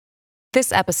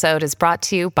This episode is brought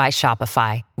to you by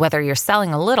Shopify. Whether you're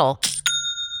selling a little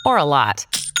or a lot,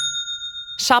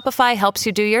 Shopify helps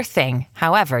you do your thing,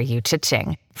 however you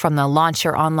cha-ching. From the launch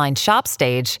your online shop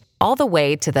stage, all the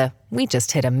way to the we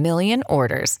just hit 1 million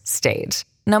orders stage.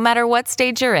 No matter what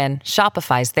stage you're in,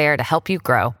 Shopify's there to help you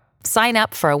grow. Sign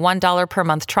up for a $1 per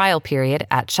month trial period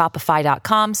at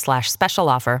shopify.com/special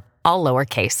offer, all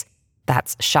lowercase.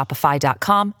 That's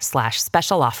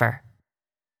shopify.com/special offer.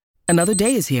 Another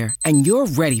day is here, and you're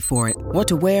ready for it. What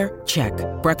to wear? Check.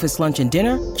 Breakfast, lunch, and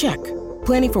dinner? Check.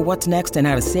 Planning for what's next and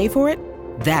how to save for it?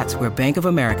 That's where Bank of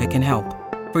America can help.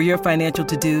 For your financial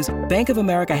to-dos, Bank of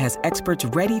America has experts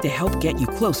ready to help get you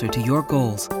closer to your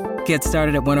goals. Get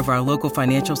started at one of our local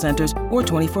financial centers or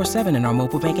 24/7 in our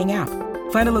mobile banking app.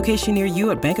 Find a location near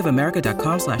you at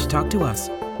bankofamerica.com/talktous.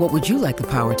 What would you like the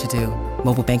power to do?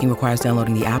 Mobile banking requires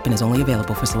downloading the app and is only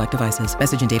available for select devices.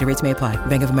 Message and data rates may apply.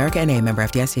 Bank of America N.A., member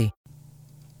FDIC.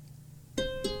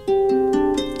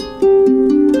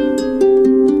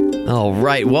 All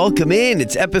right, welcome in.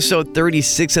 It's episode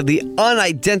 36 of the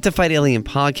Unidentified Alien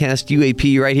Podcast,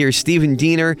 UAP. Right here, Stephen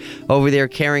Diener, over there,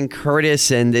 Karen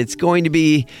Curtis, and it's going to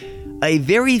be a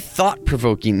very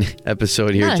thought-provoking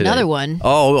episode here today. Another one.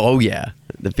 Oh, yeah.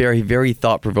 The very, very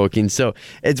thought-provoking. So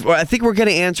I think we're going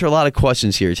to answer a lot of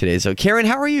questions here today. So, Karen,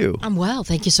 how are you? I'm well.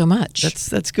 Thank you so much.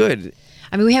 That's good.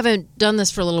 I mean, we haven't done this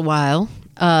for a little while.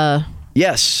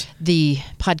 Yes. The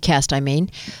podcast, I mean.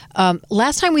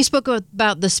 Last time we spoke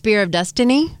about the Spear of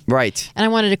Destiny. Right. And I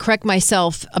wanted to correct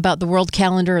myself about the world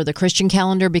calendar or the Christian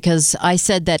calendar because I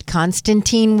said that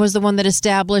Constantine was the one that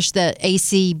established the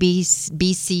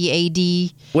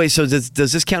BCAD. Wait, so does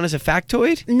this count as a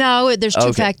factoid? No, there's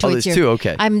two factoids there's here. two,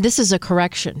 okay. This is a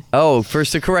correction. Oh,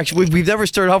 first a correction. We've never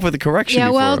started off with a correction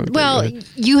before. Yeah, Okay, well,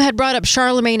 you had brought up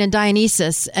Charlemagne and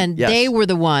Dionysus, and they were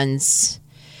the ones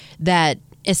that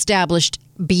established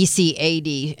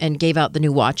BCAD and gave out the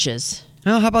new watches.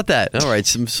 Oh, how about that? All right.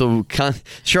 So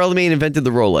Charlemagne invented the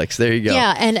Rolex. There you go.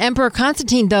 Yeah, and Emperor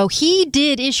Constantine, though, he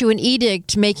did issue an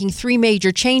edict making 3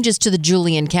 major changes to the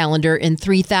Julian calendar in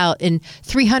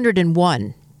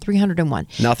 301. 301.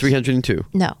 Not 302.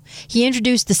 No. He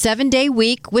introduced the 7-day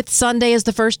week with Sunday as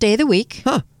the first day of the week.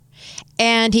 Huh.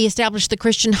 And he established the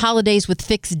Christian holidays with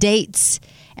fixed dates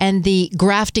and the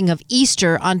grafting of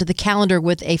Easter onto the calendar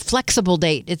with a flexible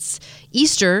date. It's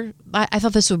Easter. I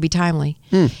thought this would be timely.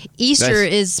 Easter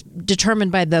is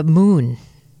determined by the moon.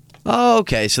 Oh,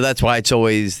 okay. So that's why it's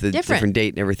always the different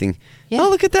date and everything. Yeah. Oh,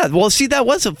 look at that. Well, see, that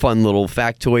was a fun little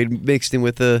factoid mixed in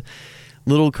with a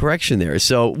little correction there.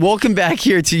 So welcome back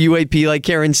here to UAP. Like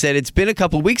Karen said, it's been a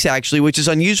couple weeks actually, which is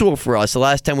unusual for us. The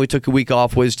last time we took a week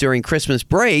off was during Christmas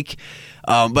break,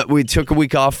 but we took a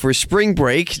week off for spring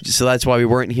break, so that's why we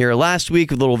weren't here last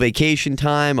week. A little vacation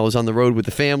time. I was on the road with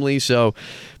the family, so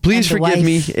please forgive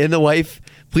me. And the wife.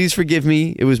 Please forgive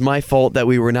me. It was my fault that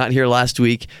we were not here last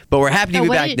week, but we're happy to be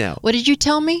back now. What did you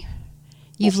tell me?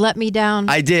 You've let me down.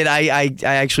 I did. I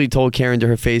actually told Karen to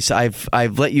her face,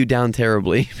 I've let you down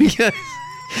terribly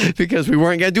because we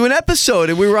weren't going to do an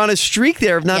episode and we were on a streak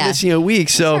there of not missing a week.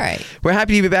 So we're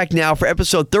happy to be back now for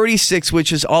episode 36,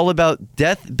 which is all about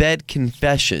deathbed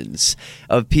confessions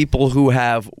of people who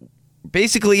have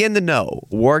basically in the know,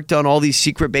 worked on all these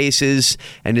secret bases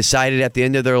and decided at the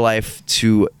end of their life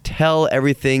to tell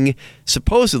everything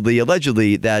supposedly,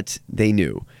 allegedly, that they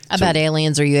knew. About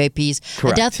aliens or UAPs.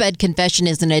 Correct. A deathbed confession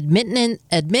is an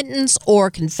admittance or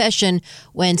confession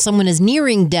when someone is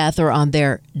nearing death or on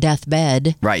their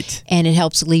deathbed. Right. And it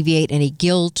helps alleviate any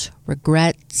guilt,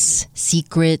 regrets,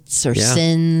 secrets, or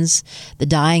sins the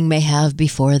dying may have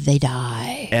before they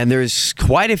die. And there's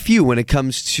quite a few when it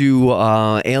comes to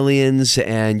aliens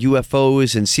and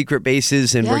UFOs and secret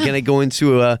bases, and we're going to go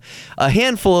into a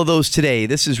handful of those today.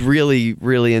 This is really,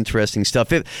 really interesting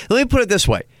stuff. Let me put it this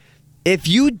way. If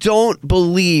you don't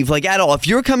believe, like at all, if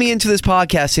you're coming into this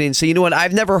podcast today and say, you know what,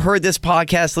 I've never heard this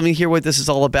podcast, let me hear what this is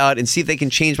all about and see if they can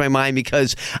change my mind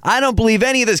because I don't believe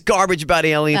any of this garbage about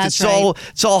aliens.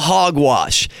 It's all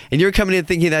hogwash. And you're coming in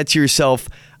thinking that to yourself,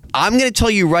 I'm going to tell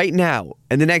you right now,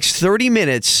 in the next 30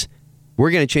 minutes,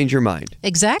 we're going to change your mind.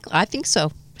 Exactly. I think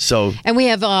so. So, and we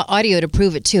have audio to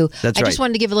prove it, too. That's I right. just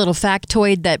wanted to give a little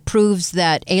factoid that proves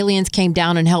that aliens came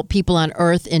down and helped people on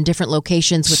Earth in different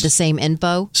locations with the same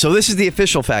info. So this is the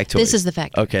official factoid. This is the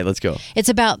factoid. Okay, let's go. It's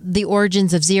about the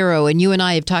origins of zero, and you and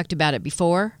I have talked about it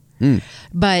before.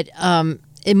 But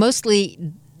it mostly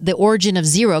the origin of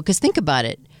zero, because think about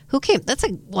it. Who came? That's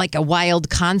like a wild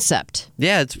concept.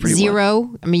 Yeah, it's pretty zero.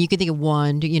 wild. I mean, you could think of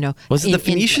one, you know. Was it the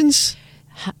Phoenicians?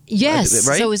 Yes.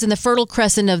 Right? So it was in the Fertile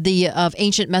Crescent of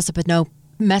ancient Mesopotamia.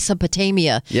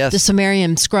 Mesopotamia. Yes. The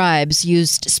Sumerian scribes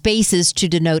used spaces to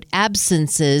denote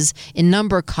absences in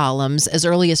number columns as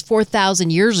early as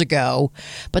 4,000 years ago.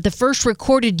 But the first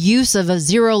recorded use of a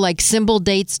zero-like symbol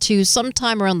dates to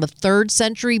sometime around the 3rd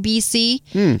century BC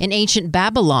in ancient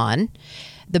Babylon.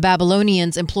 The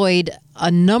Babylonians employed a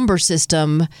number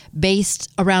system based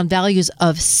around values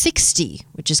of 60,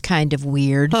 which is kind of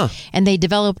weird. And they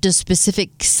developed a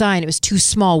specific sign. It was 2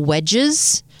 small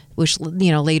wedges, which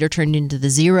later turned into the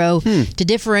 0, to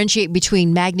differentiate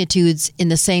between magnitudes in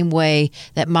the same way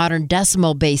that modern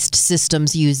decimal-based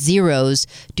systems use zeros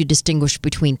to distinguish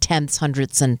between tenths,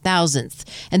 hundredths, and thousandths.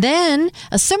 And then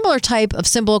a similar type of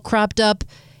symbol cropped up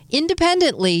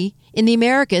independently in the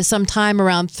Americas sometime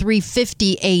around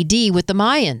 350 AD with the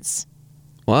Mayans.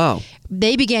 Wow.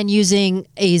 They began using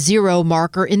a 0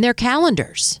 marker in their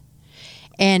calendars.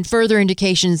 And further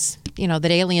indications,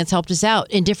 that aliens helped us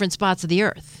out in different spots of the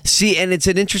earth. See, and it's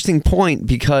an interesting point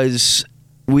because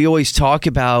we always talk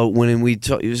about when we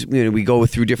go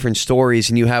through different stories,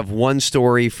 and you have one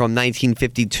story from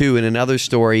 1952 and another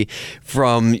story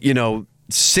from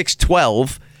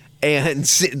 612, and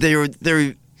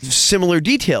they're similar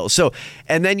details. So,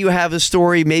 and then you have a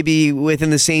story maybe within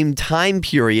the same time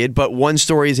period, but one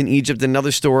story is in Egypt,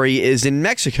 another story is in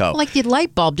Mexico. Like the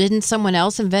light bulb, didn't someone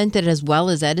else invent it as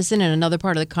well as Edison in another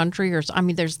part of the country?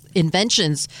 There's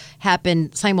inventions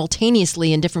happen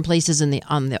simultaneously in different places on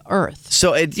the earth.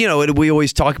 So, we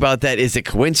always talk about that. Is it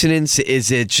coincidence?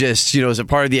 Is it just, is it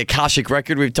part of the Akashic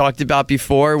record we've talked about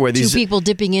before, where these 2 people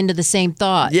dipping into the same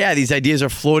thought? Yeah, these ideas are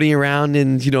floating around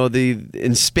in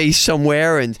in space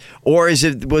somewhere, or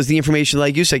was the information,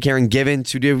 like you said, Karen, given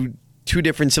to do 2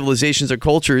 different civilizations or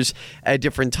cultures at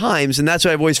different times? And that's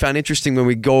what I've always found interesting when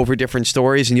we go over different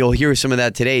stories, and you'll hear some of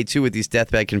that today too with these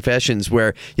deathbed confessions,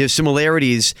 where you have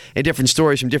similarities in different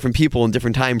stories from different people in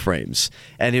different time frames,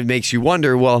 and it makes you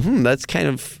wonder, well, that's kind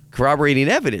of corroborating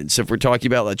evidence if we're talking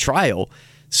about a trial.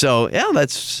 So yeah,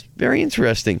 that's very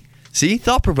interesting. See,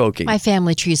 thought-provoking. My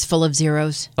family tree is full of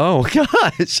zeros. Oh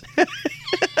gosh.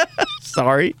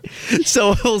 Sorry.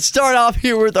 So we'll start off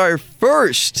here with our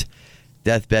first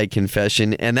deathbed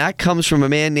confession, and that comes from a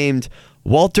man named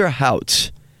Walter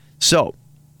Haut. So,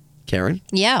 Karen?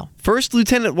 Yeah. First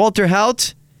Lieutenant Walter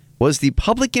Haut was the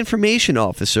Public Information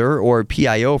Officer, or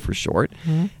PIO for short,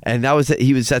 and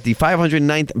he was at the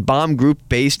 509th Bomb Group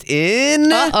based in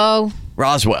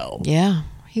Roswell. Yeah.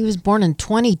 He was born in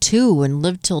 22 and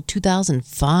lived till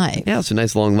 2005. Yeah, it's a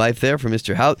nice long life there for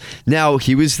Mr. Haut. Now,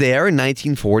 he was there in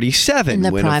 1947. In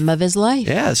the prime of his life.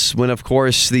 Yes, when, of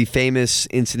course, the famous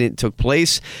incident took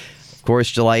place. Of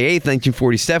course, July 8th,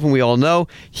 1947, we all know.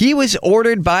 He was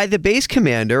ordered by the base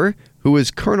commander, who was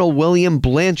Colonel William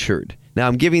Blanchard. Now,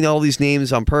 I'm giving all these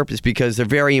names on purpose because they're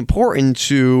very important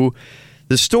to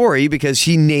the story, because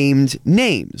he named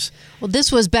names. Well,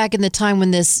 this was back in the time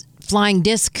when this flying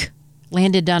disc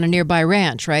landed on a nearby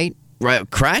ranch, right? Right,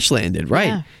 crash landed, right.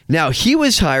 Yeah. Now, he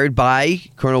was hired by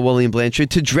Colonel William Blanchard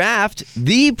to draft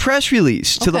the press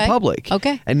release to the public,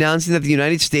 announcing that the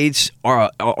United States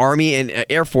Army and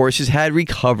Air Forces had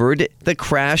recovered the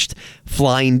crashed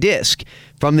flying disc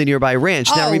from the nearby ranch.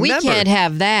 Now, remember, we can't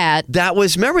have that. That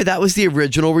was the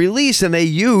original release, and they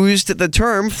used the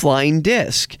term flying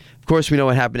disc. Of course, we know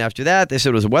what happened after that. They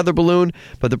said it was a weather balloon,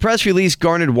 but the press release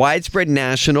garnered widespread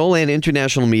national and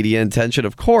international media attention,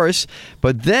 of course.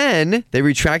 But then they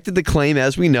retracted the claim,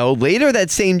 as we know, later that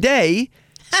same day,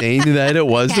 saying that it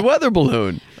was the weather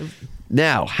balloon.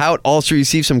 Now, Haut also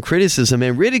received some criticism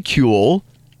and ridicule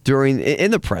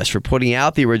in the press for putting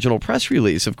out the original press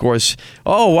release. Of course,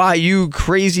 wow, you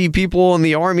crazy people in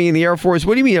the Army and the Air Force,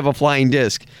 what do you mean you have a flying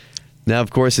disc? Now,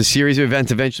 of course, a series of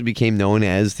events eventually became known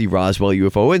as the Roswell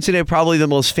UFO incident, probably the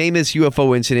most famous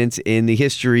UFO incident in the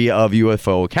history of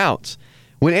UFO accounts.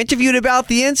 When interviewed about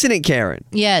the incident, Karen,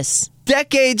 yes,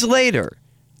 decades later,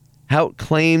 Haut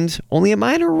claimed only a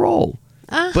minor role,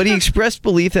 but he expressed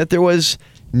belief that there was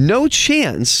no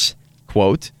chance,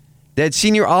 quote, that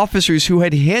senior officers who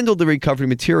had handled the recovered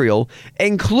material,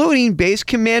 including Base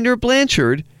Commander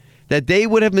Blanchard, that they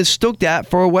would have mistook that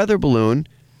for a weather balloon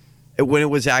when it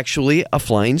was actually a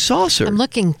flying saucer. I'm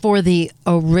looking for the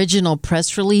original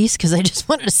press release because I just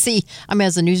wanted to see,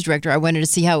 as a news director, I wanted to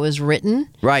see how it was written.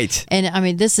 Right.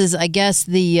 And, this is, I guess,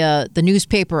 the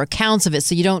newspaper accounts of it,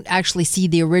 so you don't actually see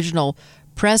the original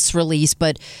press release,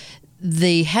 but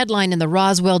the headline in the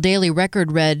Roswell Daily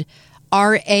Record read,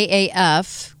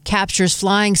 RAAF captures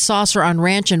flying saucer on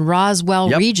ranch in Roswell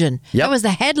region. That was the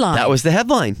headline. That was the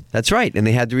headline. That's right. And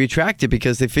they had to retract it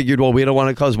because they figured, we don't want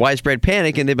to cause widespread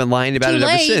panic, and they've been lying about it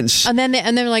ever since. And then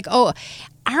they're like,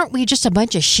 aren't we just a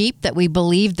bunch of sheep that we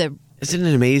believe that Isn't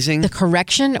it amazing? The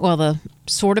correction, well, the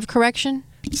sort of correction.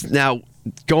 Now,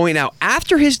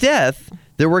 after his death,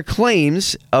 there were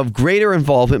claims of greater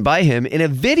involvement by him in a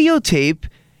videotape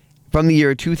from the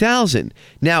year 2000.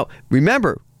 Now,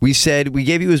 remember, we said we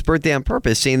gave you his birthday on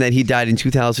purpose, saying that he died in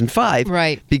 2005.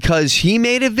 Right. Because he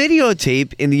made a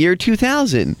videotape in the year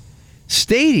 2000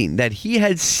 stating that he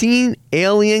had seen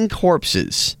alien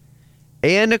corpses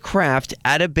and a craft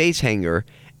at a base hangar,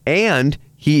 and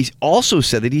he also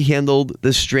said that he handled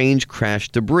the strange crash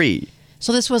debris.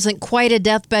 So this wasn't quite a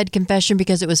deathbed confession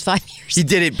because it was 5 years. He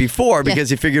did it before because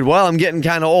he figured, well, I'm getting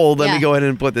kind of old. Let me go ahead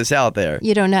and put this out there.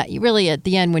 You don't know. Really, at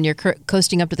the end, when you're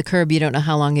coasting up to the curb, you don't know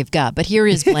how long you've got. But here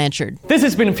is Blanchard. This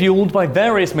has been fueled by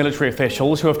various military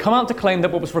officials who have come out to claim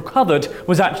that what was recovered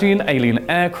was actually an alien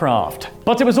aircraft.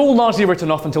 But it was all largely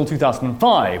written off until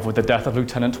 2005 with the death of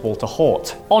Lieutenant Walter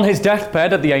Haut. On his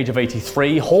deathbed at the age of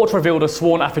 83, Haut revealed a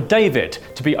sworn affidavit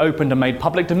to be opened and made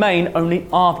public domain only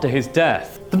after his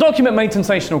death. The document made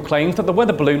sensational claims that the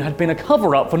weather balloon had been a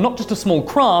cover-up for not just a small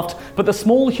craft, but the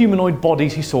small humanoid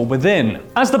bodies he saw within.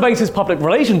 As the base's public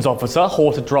relations officer,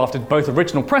 Haut had drafted both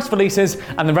original press releases,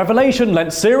 and the revelation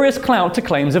lent serious clout to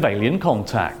claims of alien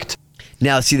contact.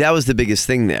 Now, see, that was the biggest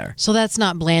thing there. So that's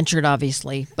not Blanchard,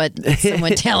 obviously, but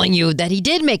someone telling you that he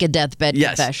did make a deathbed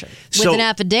confession with an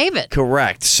affidavit.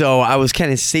 Correct. So I was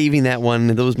kind of saving that one.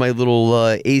 That was my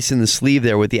little ace in the sleeve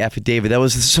there with the affidavit. That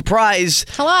was a surprise.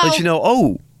 Hello. Let you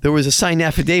know, there was a signed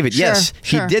affidavit. Sure, yes,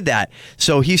 sure. He did that.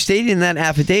 So he stated in that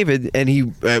affidavit, and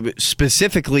he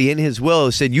specifically in his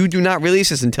will said, you do not release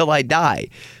this until I die.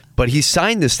 But he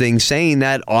signed this thing saying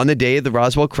that on the day of the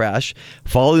Roswell crash,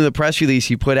 following the press release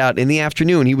he put out in the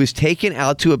afternoon, he was taken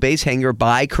out to a base hangar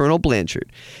by Colonel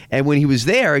Blanchard. And when he was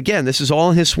there, again, this is all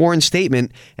in his sworn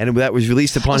statement, and that was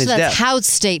released upon his death. death.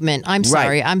 Haut's statement. I'm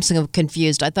sorry. I'm so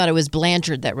confused. I thought it was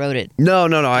Blanchard that wrote it. No,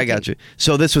 I got you.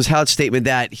 So this was Haut's statement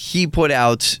that he put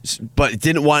out, but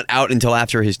didn't want out until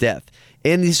after his death.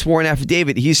 In the sworn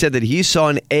affidavit, he said that he saw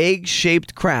an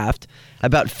egg-shaped craft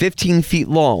about 15 feet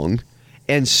long,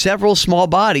 and several small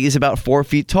bodies about 4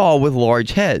 feet tall with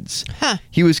large heads.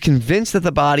 He was convinced that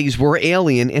the bodies were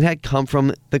alien and had come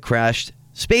from the crashed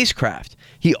spacecraft.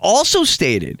 He also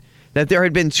stated that there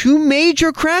had been 2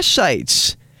 major crash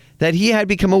sites that he had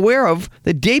become aware of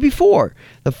the day before.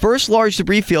 The first large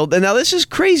debris field, and now this is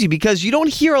crazy because you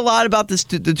don't hear a lot about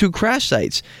the 2 crash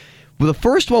sites. Well, the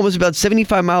first one was about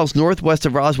 75 miles northwest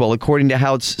of Roswell, according to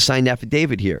Haut's signed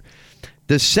affidavit here.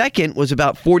 The second was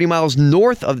about 40 miles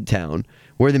north of the town,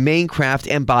 where the main craft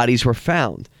and bodies were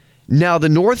found. Now, the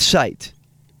north site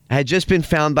had just been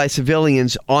found by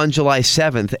civilians on July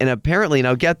 7th, and apparently,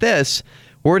 now get this,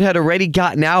 word had already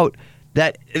gotten out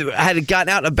about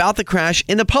the crash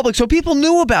in the public, so people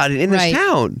knew about it in this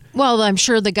town. Well, I'm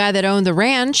sure the guy that owned the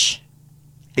ranch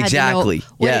had exactly. to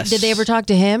know. Yes. Did they ever talk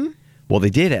to him? Well, they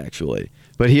did, actually.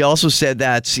 But he also said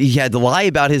that he had to lie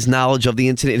about his knowledge of the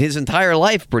incident his entire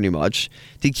life, pretty much,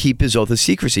 to keep his oath of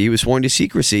secrecy. He was sworn to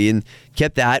secrecy and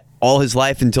kept that all his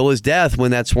life until his death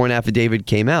when that sworn affidavit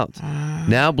came out.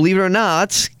 Now, believe it or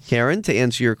not, Karen, to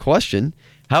answer your question,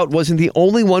 Haut wasn't the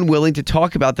only one willing to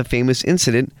talk about the famous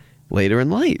incident later in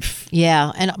life.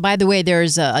 Yeah, and by the way,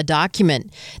 there's a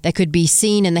document that could be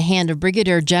seen in the hand of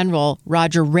Brigadier General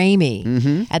Roger Ramey.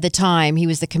 Mm-hmm. At the time, he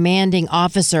was the commanding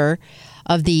officer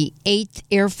of the 8th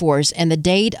Air Force, and the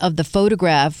date of the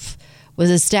photograph was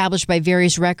established by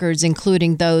various records,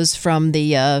 including those from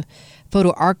the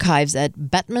photo archives at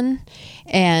Bettman,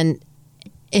 and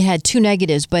it had 2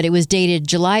 negatives, but it was dated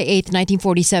July 8th,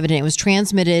 1947, and it was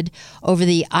transmitted over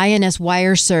the INS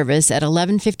wire service at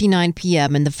 11:59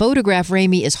 p.m. And the photograph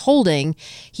Ramey is holding,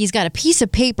 he's got a piece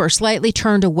of paper slightly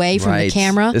turned away from the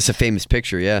camera. It's a famous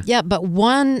picture, yeah. Yeah, but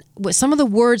some of the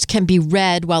words can be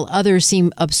read while others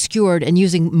seem obscured, and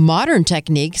using modern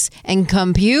techniques and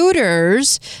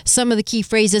computers, some of the key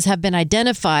phrases have been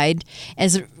identified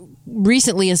as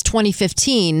recently as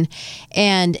 2015,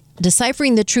 and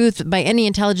deciphering the truth by any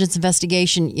intelligence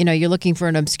investigation, you're looking for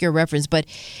an obscure reference, but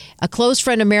a close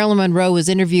friend of Marilyn Monroe was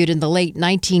interviewed in the late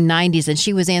 1990s, and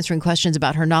she was answering questions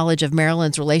about her knowledge of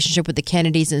Marilyn's relationship with the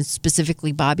Kennedys, and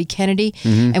specifically Bobby Kennedy.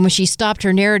 Mm-hmm. And when she stopped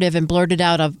her narrative and blurted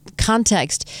out of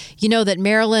context, that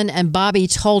Marilyn and Bobby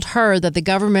told her that the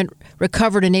government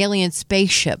recovered an alien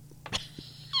spaceship.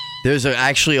 There's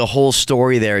actually a whole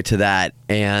story there to that,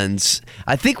 and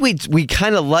I think we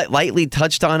kind of lightly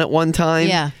touched on it one time.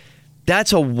 Yeah.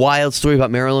 That's a wild story about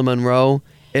Marilyn Monroe.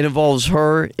 It involves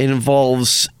her. It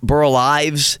involves Burl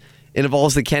Ives. It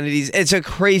involves the Kennedys. It's a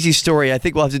crazy story. I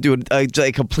think we'll have to do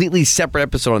a completely separate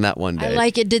episode on that one day. I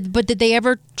like it. Did they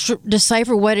ever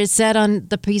decipher what it said on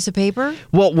the piece of paper?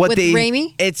 Well, with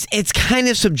Ramey? It's kind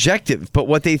of subjective, but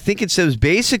what they think it says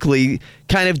basically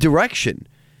kind of direction.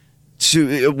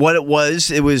 So what it was,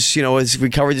 it's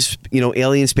recovered this,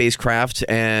 alien spacecraft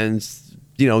and,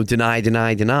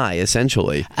 deny,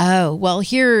 essentially. Oh, well,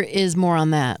 here is more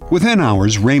on that. Within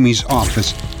hours, Ramey's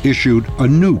office issued a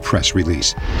new press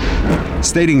release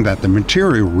stating that the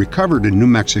material recovered in New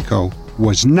Mexico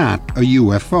was not a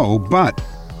UFO, but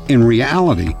in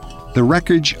reality, the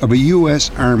wreckage of a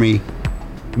U.S. Army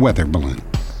weather balloon.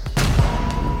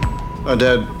 My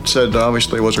dad said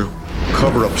obviously it was a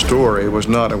cover-up story. It was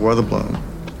not a weather balloon.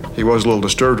 He was a little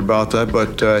disturbed about that,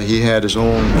 but he had his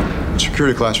own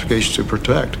security classifications to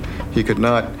protect. He could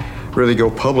not really go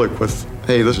public with,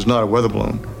 hey, this is not a weather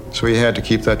balloon. So he had to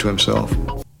keep that to himself.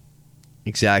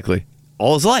 Exactly.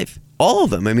 All his life. All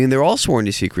of them. I mean, they're all sworn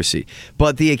to secrecy.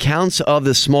 But the accounts of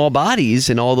the small bodies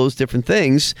and all those different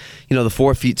things, the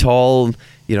 4 feet tall,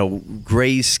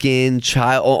 gray skin,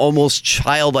 almost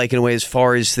childlike in a way as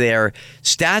far as their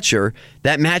stature,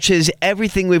 that matches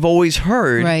everything we've always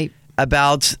heard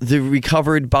about the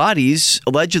recovered bodies,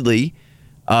 allegedly.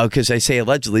 Because I say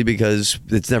allegedly because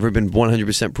it's never been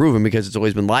 100% proven because it's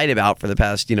always been lied about for the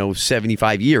past,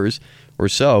 75 years or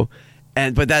so.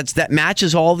 But that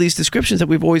matches all these descriptions that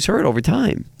we've always heard over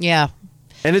time. Yeah.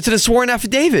 And it's in a sworn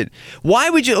affidavit. Why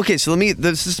would you? Okay, so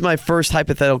this is my first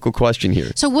hypothetical question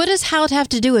here. So what does Hout have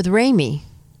to do with Ramey?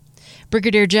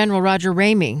 Brigadier General Roger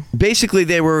Ramey. Basically,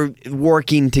 they were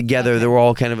working together. They were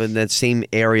all kind of in that same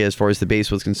area as far as the base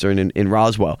was concerned in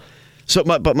Roswell. So,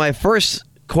 but my first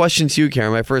question to you,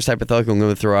 Karen, my first hypothetical I'm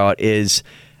going to throw out is,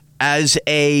 as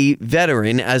a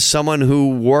veteran, as someone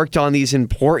who worked on these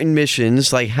important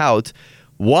missions like Hout,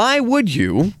 why would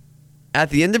you, at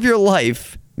the end of your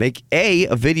life, make A,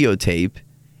 a videotape,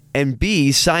 and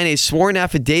B, sign a sworn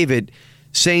affidavit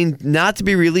saying not to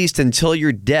be released until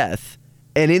your death?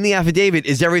 And in the affidavit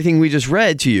is everything we just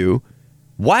read to you.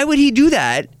 Why would he do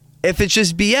that if it's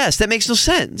just BS? That makes no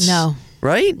sense. No.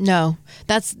 Right? No.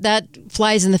 That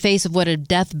flies in the face of what a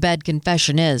deathbed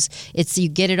confession is. It's you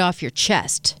get it off your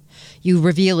chest. You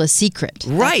reveal a secret.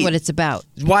 Right. That's what it's about.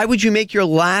 Why would you make your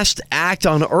last act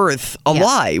on Earth a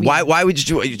lie? Why would you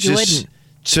do it? Just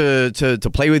to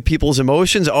play with people's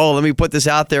emotions? Oh, let me put this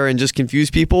out there and just confuse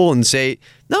people and say,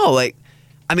 no,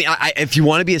 if you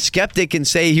want to be a skeptic and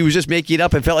say he was just making it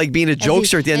up and felt like being a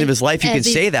jokester at the end of his life, you can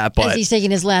say that. But as he's taking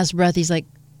his last breath, he's like,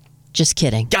 just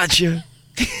kidding. Gotcha.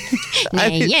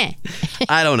 Yeah.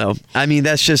 I don't know. I mean,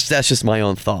 that's just my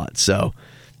own thought. So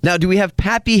now, do we have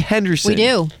Pappy Henderson? We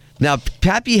do. Now,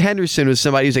 Pappy Henderson was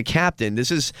somebody who's a captain. This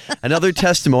is another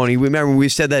testimony. Remember, we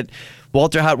said that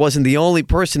Walter Hout wasn't the only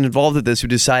person involved with this who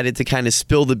decided to kind of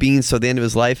spill the beans till the end of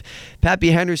his life. Pappy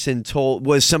Henderson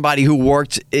was somebody who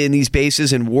worked in these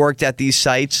bases and worked at these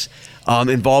sites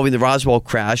involving the Roswell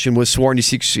crash and was sworn to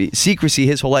secrecy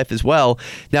his whole life as well.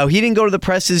 Now, he didn't go to the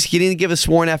presses. He didn't give a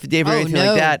sworn affidavit or anything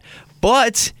like that.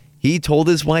 But he told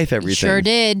his wife everything. Sure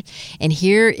did. And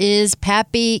here is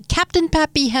Captain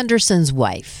Pappy Henderson's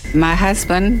wife. My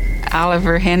husband,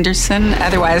 Oliver Henderson,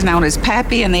 otherwise known as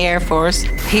Pappy in the Air Force,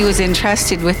 he was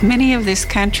entrusted with many of this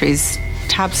country's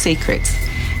top secrets,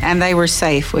 and they were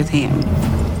safe with him.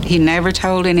 He never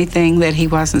told anything that he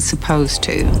wasn't supposed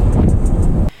to.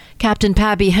 Captain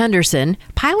Pappy Henderson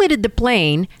piloted the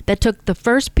plane that took the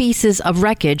first pieces of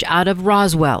wreckage out of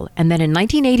Roswell. And then in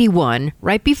 1981,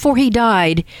 right before he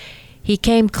died, he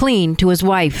came clean to his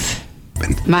wife.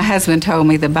 My husband told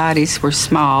me the bodies were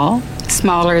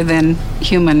smaller than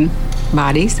human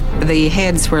bodies. The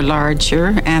heads were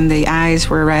larger and the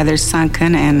eyes were rather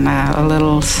sunken and a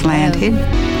little slanted.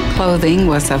 Clothing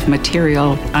was of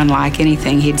material unlike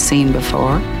anything he'd seen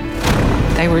before.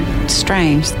 They were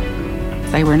strange.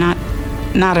 They were not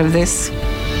of this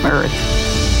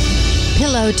earth.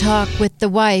 Pillow talk with the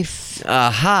wife.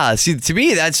 Aha. See, to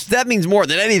me, that means more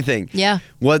than anything. Yeah.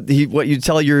 What you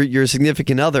tell your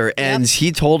significant other, and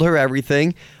he told her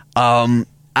everything.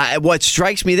 What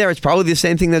strikes me there, it's probably the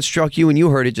same thing that struck you when you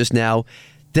heard it just now.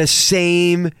 The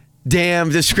same damn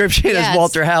description as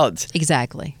Walter Hout's.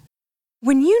 Exactly.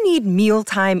 When you need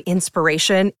mealtime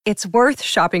inspiration, it's worth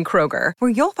shopping Kroger, where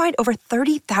you'll find over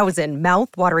 30,000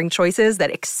 mouth-watering choices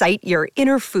that excite your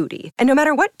inner foodie. And no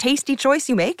matter what tasty choice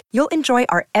you make, you'll enjoy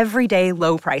our everyday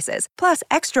low prices, plus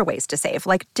extra ways to save,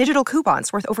 like digital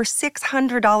coupons worth over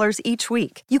 $600 each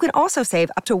week. You can also save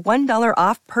up to $1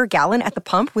 off per gallon at the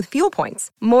pump with fuel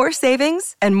points. More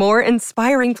savings and more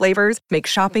inspiring flavors make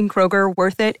shopping Kroger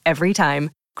worth it every time.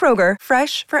 Kroger,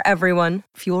 fresh for everyone.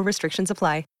 Fuel restrictions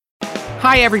apply.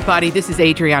 Hi, everybody. This is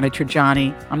Adriana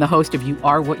Trajani. I'm the host of You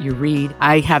Are What You Read.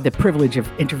 I have the privilege of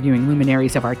interviewing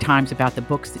luminaries of our times about the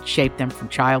books that shaped them from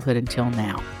childhood until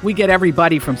now. We get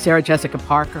everybody from Sarah Jessica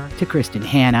Parker to Kristen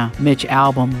Hanna, Mitch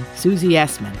Albom, Susie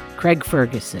Essman, Craig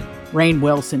Ferguson, Rainn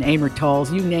Wilson, Amor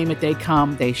Tolls, you name it, they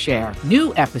come, they share.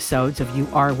 New episodes of You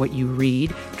Are What You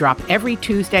Read drop every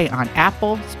Tuesday on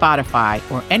Apple, Spotify,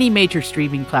 or any major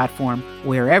streaming platform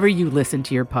wherever you listen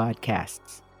to your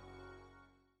podcasts.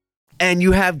 And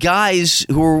you have guys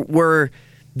who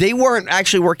they weren't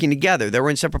actually working together. They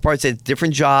were in separate parts at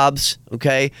different jobs,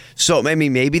 okay? So, I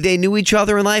mean, maybe they knew each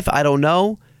other in life. I don't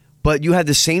know. But you had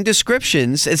the same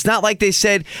descriptions. It's not like they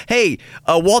said, hey,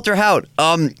 Walter Hout,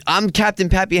 I'm Captain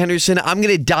Pappy Henderson. I'm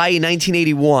going to die in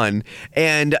 1981.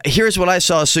 And here's what I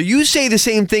saw. So you say the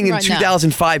same thing in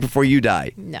 2005 before you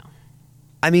die. No.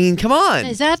 I mean, come on.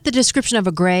 Is that the description of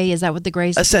a gray? Is that what the gray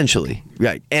is? Essentially,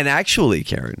 right. And actually,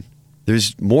 Karen,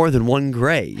 there's more than one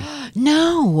gray.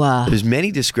 No. There's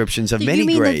many descriptions of many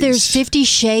grays. You mean that there's 50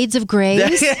 shades of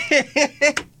grays?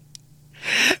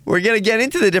 We're going to get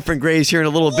into the different grays here in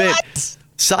a little bit.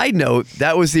 Side note,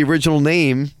 that was the original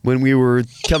name when we were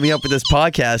coming up with this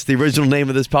podcast. The original name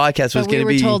of this podcast was going to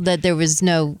be... We were told that there was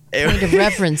no point of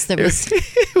reference. It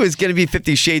was going to be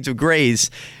 50 Shades of Grays.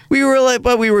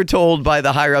 But we were told by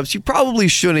the higher-ups, you probably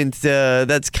shouldn't.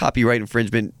 That's copyright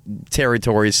infringement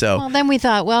territory. So. Well, then we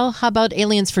thought, well, how about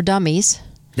Aliens for Dummies?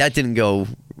 That didn't go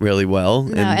really well.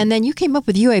 No, and then you came up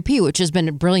with UAP, which has been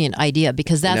a brilliant idea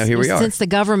because that's since the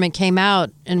government came out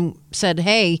and said,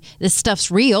 hey, this stuff's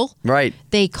real. Right.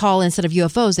 They call, instead of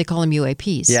UFOs, they call them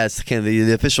UAPs. Yeah, it's kind of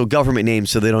the official government name,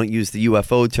 so they don't use the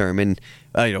UFO term. And,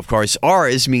 of course,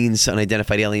 ours means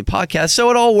Unidentified Alien Podcast, so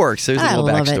it all works. There's a little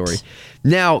backstory.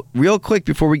 Now, real quick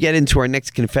before we get into our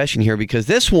next confession here, because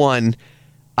this one...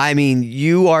 I mean,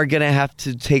 you are going to have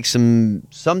to take some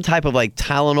type of like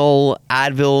Tylenol,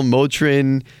 Advil,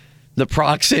 Motrin,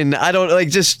 naproxen. I don't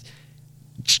just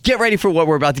get ready for what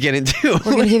we're about to get into.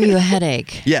 We're going to give you a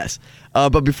headache. Yes.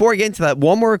 But before I get into that,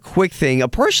 one more quick thing, a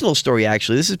personal story,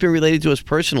 actually. This has been related to us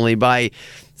personally by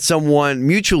someone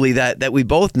mutually that we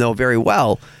both know very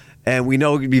well. And we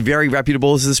know it would be very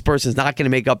reputable. This person's not going to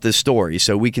make up this story.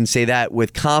 So we can say that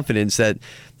with confidence that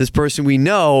this person we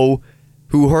know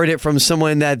who heard it from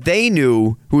someone that they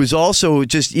knew who is also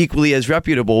just equally as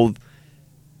reputable.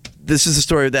 This is the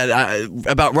story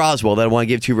about Roswell that I want to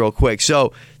give to you real quick.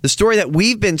 So the story that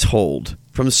we've been told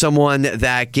from someone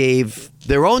that gave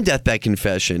their own deathbed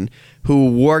confession,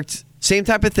 who worked, same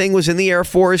type of thing, was in the Air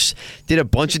Force, did a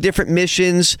bunch of different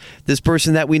missions. This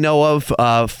person that we know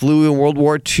of flew in World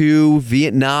War II,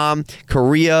 Vietnam,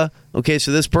 Korea. Okay,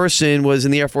 so this person was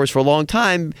in the Air Force for a long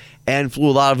time and flew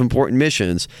a lot of important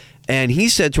missions. And he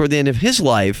said toward the end of his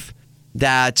life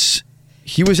that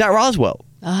he was at Roswell.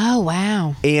 Oh,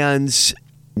 wow. And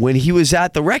when he was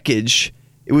at the wreckage,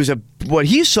 it was what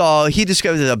he saw, he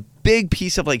discovered as a big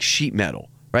piece of like sheet metal,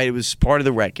 right? It was part of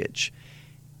the wreckage.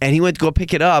 And he went to go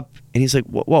pick it up, and he's like,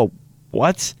 whoa,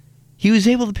 what? He was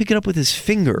able to pick it up with his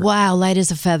finger. Wow, light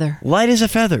as a feather. Light as a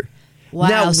feather. Wow,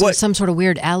 now, so some sort of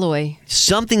weird alloy.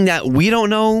 Something that we don't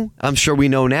know, I'm sure we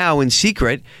know now in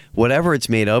secret, whatever it's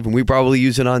made of, and we probably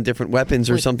use it on different weapons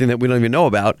or something that we don't even know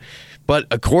about. But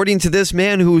according to this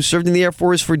man who served in the Air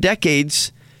Force for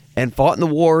decades and fought in the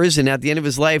wars, and at the end of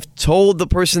his life told the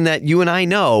person that you and I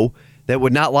know that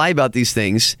would not lie about these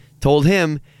things, told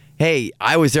him, hey,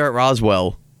 I was there at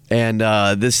Roswell, and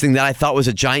this thing that I thought was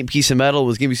a giant piece of metal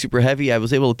was going to be super heavy. I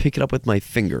was able to pick it up with my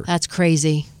finger. That's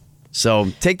crazy.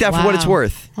 So take that for what it's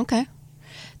worth. Okay.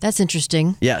 That's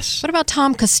interesting. Yes. What about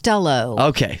Tom Costello?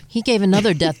 Okay. He gave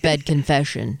another deathbed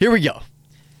confession. Here we go.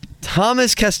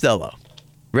 Thomas Costello.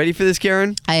 Ready for this,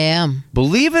 Karen? I am.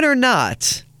 Believe it or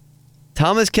not,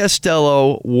 Thomas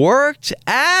Costello worked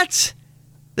at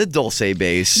the Dulce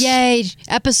base. Yay.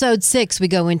 Episode 6, we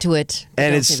go into it.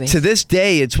 And it's to this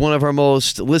day, it's one of our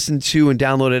most listened to and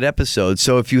downloaded episodes.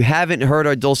 So if you haven't heard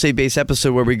our Dulce base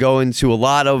episode where we go into a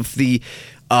lot of the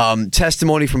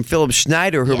testimony from Philip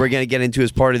Schneider, who we're going to get into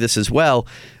as part of this as well,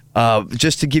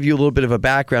 just to give you a little bit of a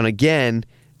background again,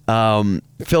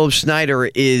 Philip Schneider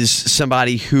is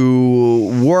somebody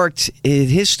who worked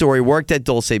at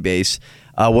Dulce base,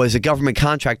 was a government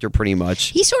contractor pretty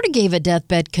much. He sort of gave a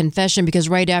deathbed confession because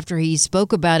right after he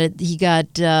spoke about it, he got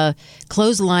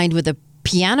clotheslined with a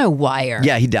piano wire.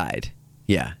 Yeah, he died.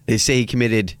 Yeah, they say he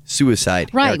committed suicide.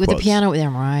 Right, with the piano. Yeah,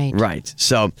 right. Right.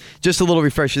 So just a little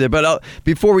refresher there. But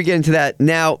before we get into that,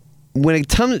 now, when it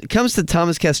comes to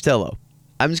Thomas Costello,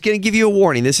 I'm just going to give you a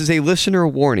warning. This is a listener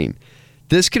warning.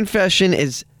 This confession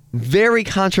is very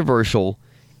controversial.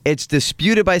 It's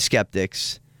disputed by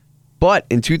skeptics. But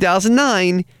in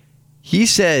 2009, he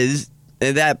says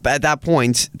at that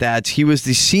point that he was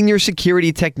the senior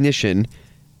security technician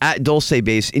at Dulce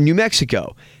Base in New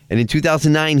Mexico. And in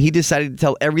 2009, he decided to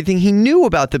tell everything he knew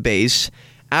about the base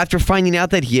after finding out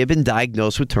that he had been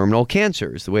diagnosed with terminal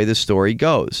cancer, is the way the story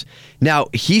goes. Now,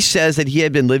 he says that he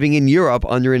had been living in Europe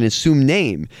under an assumed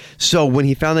name. So when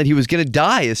he found that he was going to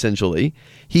die, essentially,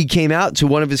 he came out to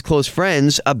one of his close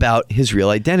friends about his real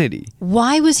identity.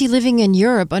 Why was he living in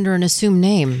Europe under an assumed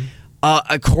name?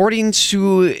 According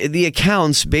to the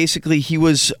accounts, basically he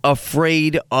was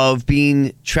afraid of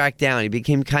being tracked down. He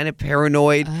became kind of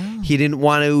paranoid. Oh. He didn't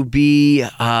want to be...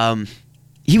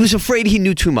 he was afraid he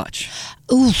knew too much.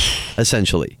 Oof.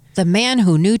 Essentially. The man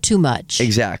who knew too much.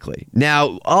 Exactly.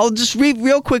 Now, I'll just read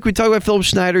real quick. We talked about Philip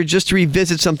Schneider just to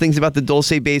revisit some things about the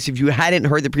Dulce Base. If you hadn't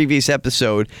heard the previous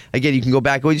episode, again, you can go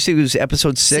back. What did you say? It was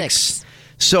episode 6?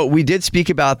 So we did speak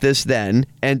about this then,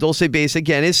 and Dulce Base,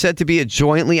 again, is said to be a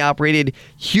jointly operated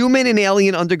human and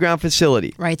alien underground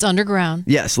facility. Right, it's underground.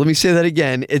 Yes, let me say that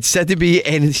again. It's said to be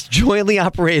a jointly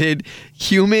operated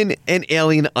human and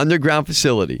alien underground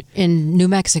facility. In New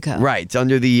Mexico. Right,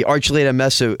 under the Archuleta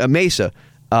Mesa,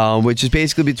 which is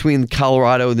basically between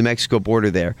Colorado and the Mexico border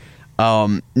there.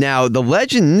 Now, the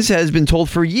legends has been told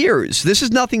for years. This is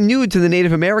nothing new to the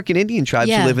Native American Indian tribes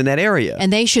who live in that area.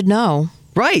 And they should know.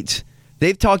 Right.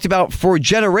 They've talked about for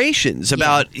generations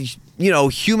about,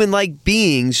 human-like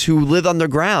beings who live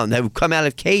underground, that have come out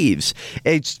of caves.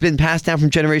 It's been passed down from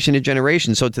generation to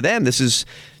generation. So to them, this is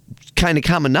kind of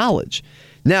common knowledge.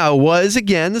 Now, it was,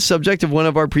 again, the subject of one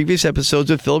of our previous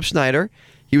episodes with Philip Schneider.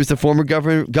 He was the former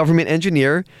government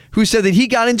engineer who said that he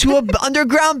got into an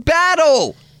underground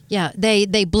battle. Yeah,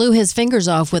 they blew his fingers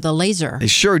off with a laser. They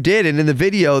sure did. And in the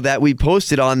video that we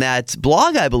posted on that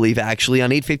blog, I believe, actually,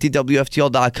 on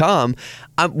 850WFTL.com,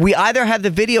 we either have the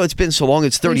video, it's been so long,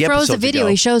 it's 30 episodes ago. He froze the video.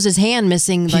 He shows his hand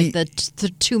missing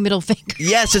the two middle fingers.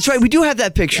 Yes, that's right. We do have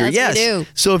that picture. Yes. We do.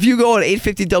 So if you go on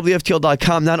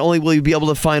 850WFTL.com, not only will you be able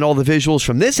to find all the visuals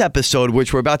from this episode,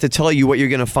 which we're about to tell you what you're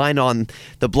going to find on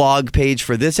the blog page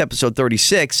for this episode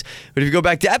 36, but if you go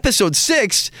back to episode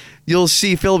 6, you'll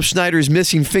see Philip Schneider's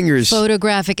missing fingers.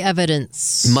 Photographic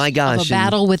evidence. My gosh. Of a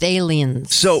battle with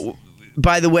aliens. So,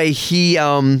 by the way, he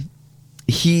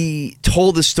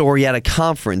told the story at a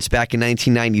conference back in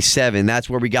 1997. That's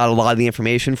where we got a lot of the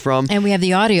information from. And we have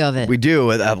the audio of it. We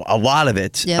do, a lot of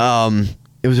it. Yep.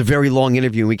 It was a very long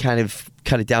interview, and we kind of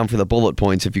cut it down for the bullet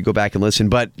points if you go back and listen.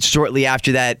 But shortly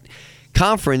after that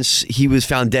conference, he was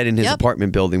found dead in his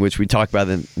apartment building, which we talked about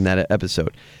in that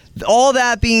episode. All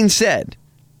that being said,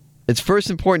 it's first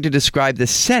important to describe the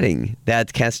setting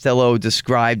that Costello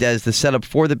described as the setup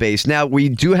for the base. Now, we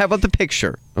do have the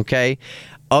picture, okay,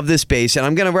 of this base, and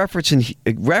I'm going to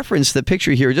reference the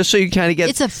picture here just so you kind of get...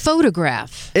 It's a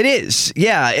photograph. It is,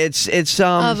 yeah. It's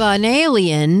of an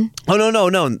alien. Oh,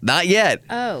 no, not yet.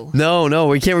 Oh. No,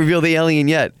 we can't reveal the alien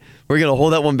yet. We're going to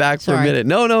hold that one back for a minute.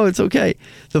 No, it's okay.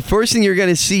 The first thing you're going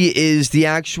to see is the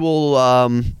actual...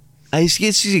 I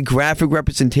guess a graphic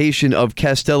representation of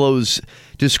Costello's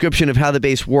description of how the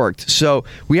base worked. So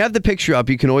we have the picture up.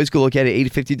 You can always go look at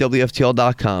it,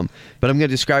 850WFTL.com. But I'm going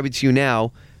to describe it to you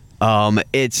now.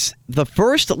 It's the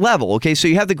first level. Okay, so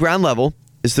you have the ground level,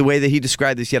 is the way that he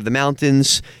described this. You have the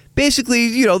mountains,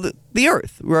 basically, the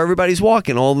earth, where everybody's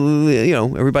walking,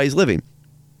 everybody's living.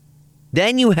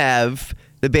 Then you have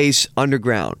the base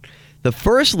underground. The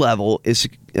first level is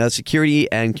security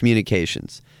and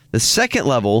communications. The second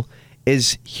level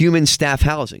is human staff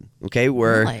housing, okay,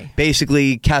 where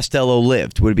basically Costello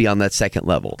lived, would be on that second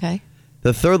level. Okay.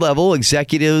 The third level,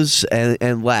 executives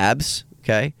and labs,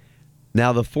 okay.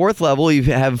 Now, the fourth level, you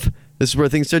have, this is where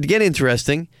things start to get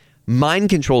interesting,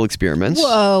 mind control experiments.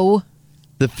 Whoa.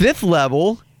 The fifth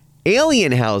level,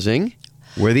 alien housing,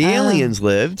 where the aliens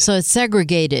lived. So it's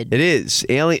segregated. It is.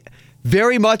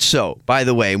 Very much so, by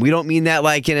the way. We don't mean that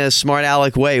like in a smart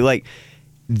aleck way. Like,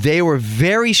 they were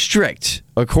very strict,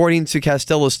 according to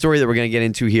Costello's story that we're going to get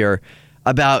into here,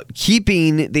 about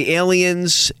keeping the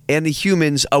aliens and the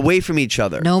humans away from each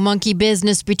other. No monkey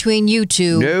business between you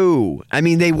two. No. I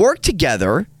mean, they worked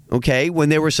together, okay, when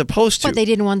they were supposed to. But they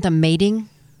didn't want them mating?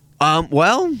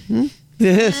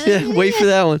 Wait for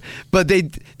that one. But the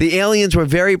aliens were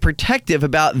very protective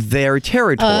about their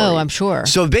territory. Oh, I'm sure.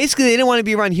 So basically, they didn't want to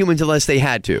be around humans unless they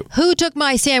had to. Who took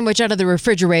my sandwich out of the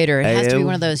refrigerator? It has to be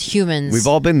one of those humans. We've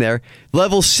all been there.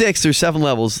 Level 6, there's 7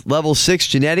 levels. Level 6,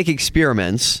 genetic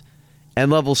experiments.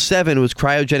 And level 7 was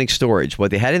cryogenic storage.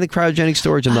 What they had in the cryogenic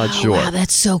storage, I'm not sure. Wow,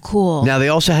 that's so cool. Now, they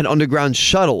also had underground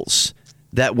shuttles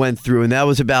that went through, and that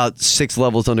was about 6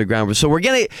 levels underground. So we're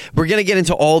gonna get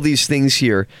into all these things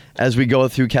here as we go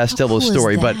through Costello's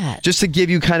story. But just to give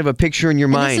you kind of a picture in your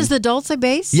mind. This is the Dulce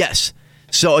base? Yes.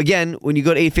 So again, when you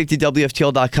go to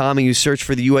 850WFTL.com and you search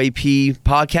for the UAP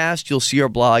podcast, you'll see our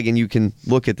blog and you can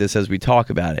look at this as we talk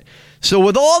about it. So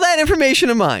with all that information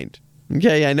in mind,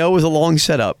 okay, I know it was a long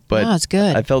setup, but it's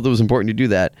good. I felt it was important to do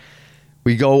that.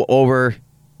 We go over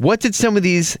what did some of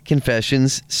these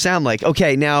confessions sound like.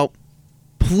 Okay, now,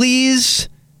 please,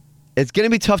 it's going to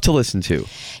be tough to listen to.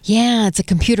 Yeah, it's a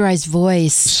computerized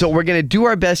voice. So we're going to do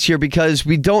our best here because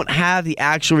we don't have the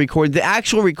actual recording. The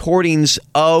actual recordings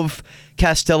of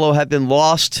Costello have been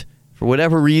lost for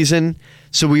whatever reason.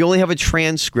 So we only have a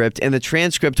transcript, and the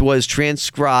transcript was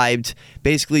transcribed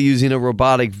basically using a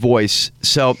robotic voice.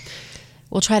 So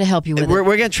we'll try to help you with it. We're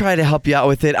going to try to help you out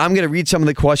with it. I'm going to read some of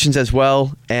the questions as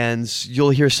well, and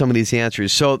you'll hear some of these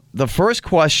answers. So the first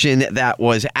question that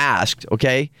was asked,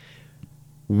 okay,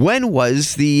 when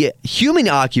was the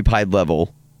human-occupied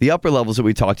level, the upper levels that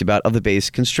we talked about, of the base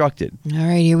constructed? All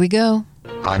right, here we go.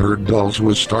 I heard Dulles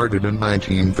was started in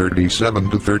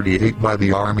 1937 to 38 by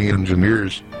the Army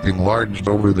engineers, enlarged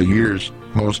over the years.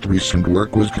 Most recent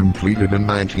work was completed in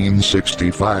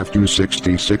 1965 to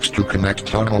 66 to connect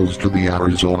tunnels to the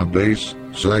Arizona base,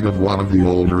 site of one of the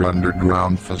older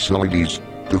underground facilities.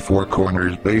 The Four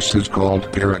Corners base is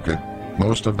called Paragon.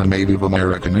 Most of the Native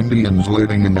American Indians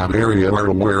living in that area are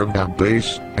aware of that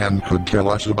base and could tell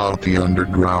us about the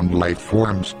underground life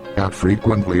forms that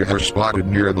frequently are spotted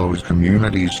near those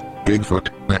communities, Bigfoot,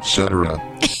 etc.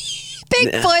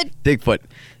 Bigfoot.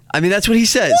 I mean, that's what he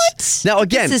says. What? Now,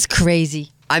 again, this is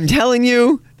crazy. I'm telling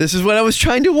you, this is what I was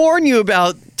trying to warn you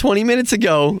about 20 minutes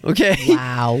ago, okay?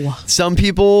 Wow. Some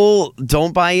people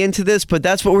don't buy into this, but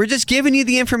that's what we're just giving you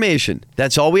the information.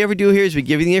 That's all we ever do here is we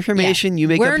give you the information, you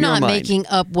make up your mind. We're not making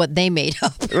up what they made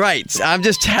up. Right. I'm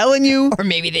just telling you. Or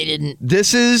maybe they didn't.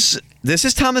 This is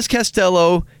Thomas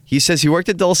Costello. He says he worked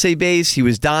at Dulce Base, he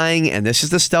was dying, and this is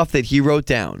the stuff that he wrote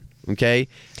down. Okay?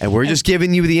 And we're just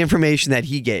giving you the information that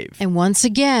he gave. And once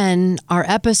again, our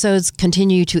episodes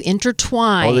continue to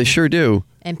intertwine. Oh, they sure do.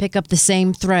 And pick up the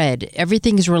same thread.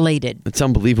 Everything's related. It's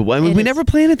unbelievable. I mean, we never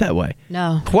planned it that way.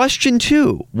 No. Question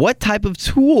 2. What type of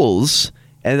tools,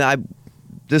 and I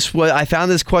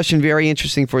found this question very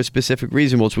interesting for a specific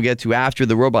reason, which we'll get to after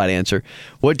the robot answer.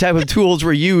 What type of tools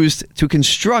were used to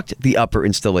construct the upper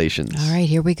installations? All right,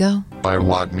 here we go. By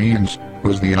what means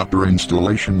was the upper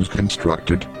installations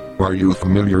constructed? Are you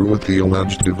familiar with the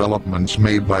alleged developments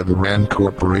made by the RAND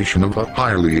Corporation of a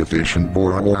highly efficient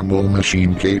bore or mold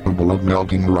machine capable of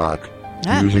melting rock,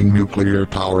 using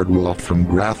nuclear-powered Wolfram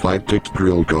graphite-tipped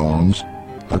drill cones?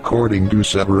 According to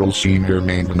several senior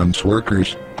maintenance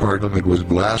workers, part of it was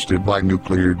blasted by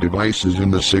nuclear devices in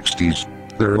the 60s.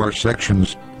 There are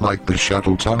sections, like the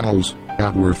shuttle tunnels,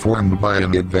 that were formed by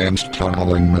an advanced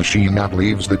tunneling machine that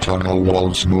leaves the tunnel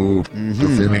walls smooth. The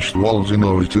finished walls in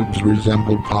those tubes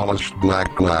resemble polished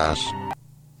black glass.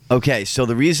 Okay, so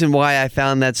the reason why I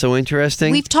found that so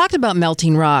interesting... We've talked about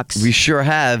melting rocks. We sure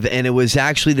have, and it was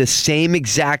actually the same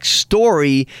exact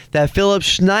story that Philip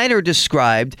Schneider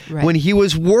described when he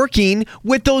was working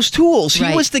with those tools.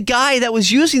 He was the guy that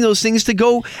was using those things to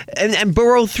go and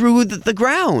burrow through the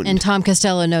ground. And Tom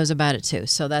Costello knows about it too,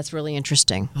 so that's really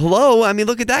interesting. Hello? I mean,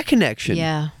 look at that connection.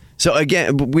 Yeah. So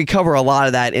again, we cover a lot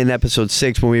of that in episode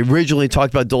 6 when we originally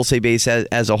talked about Dulce Base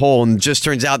as a whole, and just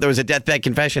turns out there was a deathbed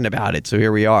confession about it. So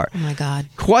here we are. Oh my God.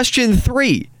 Question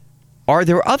 3. Are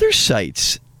there other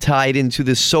sites tied into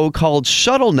the so-called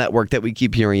shuttle network that we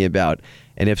keep hearing about?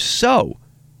 And if so,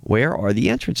 where are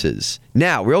the entrances?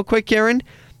 Now, real quick, Karen,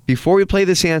 before we play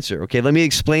this answer, okay, let me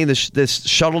explain this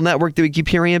shuttle network that we keep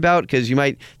hearing about, because you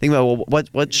might think about, well,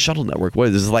 what shuttle network? What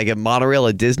is this, like a monorail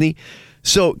at Disney?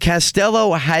 So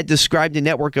Costello had described a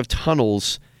network of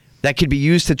tunnels that could be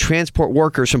used to transport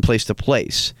workers from place to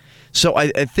place. So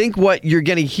I think what you're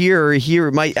going to hear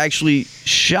here might actually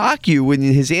shock you when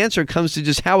his answer comes to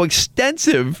just how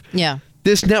extensive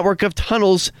this network of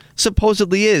tunnels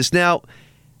supposedly is. Now,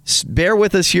 bear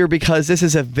with us here because this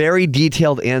is a very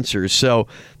detailed answer. So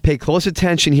pay close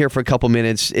attention here for a couple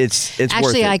minutes. It's actually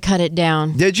worth it. I cut it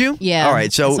down. Did you? Yeah. All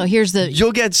right. So here's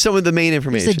you'll get some of the main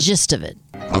information. Here's the gist of it.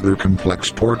 Other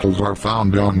complex portals are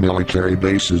found on military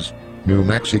bases. New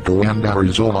Mexico and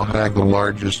Arizona have the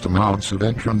largest amounts of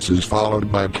entrances,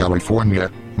 followed by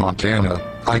California, Montana,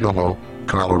 Idaho,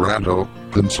 Colorado,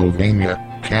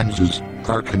 Pennsylvania, Kansas,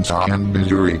 Arkansas, and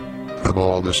Missouri. Of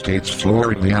all the states,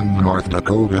 Florida and North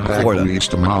Dakota have the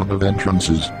least amount of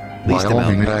entrances.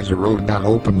 Wyoming has a road that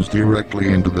opens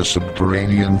directly into the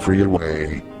subterranean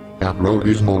freeway. That road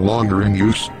is no longer in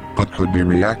use, but could be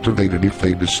reactivated if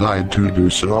they decide to do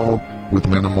so. with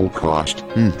minimal cost.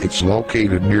 It's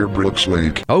located near Brooks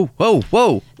Lake. Oh,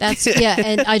 whoa. That's,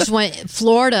 and I just went,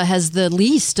 Florida has the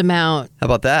least amount. How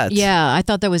about that? Yeah, I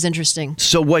thought that was interesting.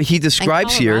 So what he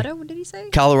describes and Colorado, here... what did he say?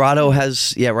 Colorado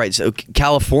has, yeah, right. So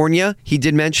California, he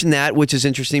did mention that, which is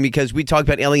interesting because we talked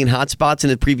about alien hotspots in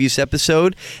a previous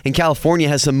episode, and California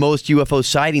has the most UFO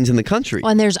sightings in the country.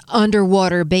 Well, and there's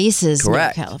underwater bases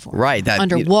Correct. near California. Right.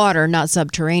 Underwater, not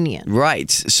subterranean.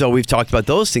 Right. So we've talked about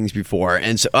those things before.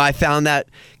 And so I found that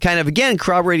kind of, again,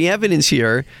 corroborating evidence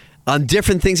here on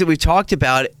different things that we've talked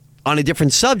about on a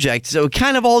different subject. So it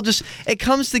kind of all just, it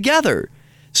comes together.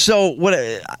 So what...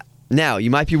 Now,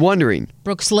 you might be wondering.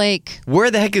 Brooks Lake.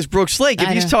 Where the heck is Brooks Lake? If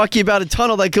he's talking about a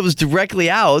tunnel that goes directly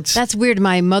out. That's weird.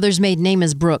 My mother's maiden name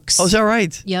is Brooks. Oh, is that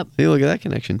right? Yep. Hey, look at that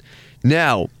connection.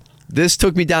 Now, this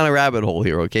took me down a rabbit hole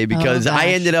here, okay? Because I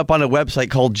ended up on a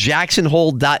website called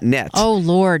jacksonhole.net. Oh,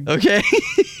 Lord. Okay?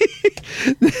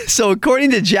 So,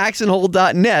 according to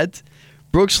jacksonhole.net,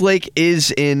 Brooks Lake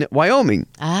is in Wyoming.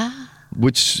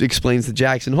 Which explains the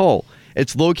Jackson Hole.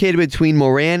 It's located between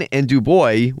Moran and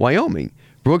DuBois, Wyoming.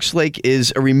 Brooks Lake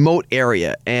is a remote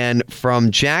area, and from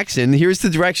Jackson, here's the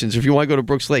directions. If you want to go to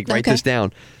Brooks Lake, write this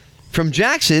down. From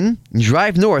Jackson,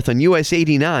 drive north on US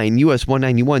 89, US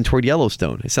 191 toward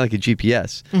Yellowstone. It sounds like a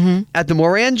GPS. Mm-hmm. At the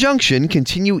Moran Junction,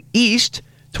 continue east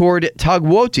toward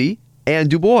Tagwoti and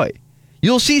DuBois.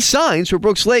 You'll see signs for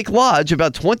Brooks Lake Lodge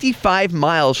about 25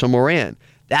 miles from Moran.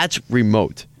 That's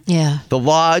remote. Yeah. The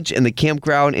lodge and the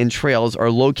campground and trails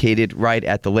are located right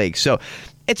at the lake. So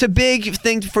it's a big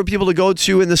thing for people to go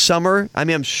to in the summer. I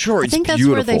mean, I'm sure it's beautiful. I think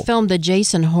that's where they filmed the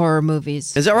Jason horror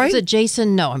movies. Is that right? Was it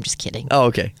Jason? No, I'm just kidding. Oh,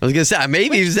 okay. I was going to say,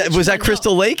 maybe, was that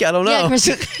Crystal Lake? I don't know.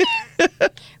 Yeah,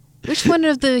 which one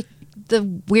of the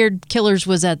weird killers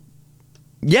was that?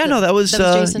 Yeah, no, that was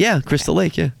Jason? Crystal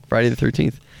Lake, yeah. Friday the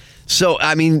 13th. So,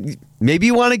 I mean, maybe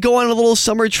you want to go on a little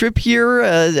summer trip here.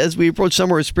 As we approach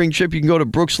summer or spring trip, you can go to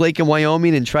Brooks Lake in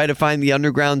Wyoming and try to find the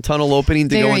underground tunnel opening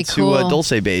to go into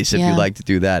Dulce Base if you'd like to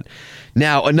do that.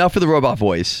 Now, enough of the robot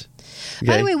voice. Okay.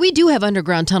 By the way, we do have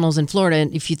underground tunnels in Florida,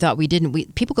 and if you thought we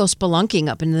didn't, people go spelunking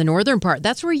up in the northern part.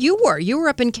 That's where you were. You were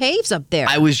up in caves up there.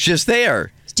 I was just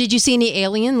there. Did you see any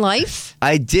alien life?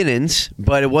 I didn't,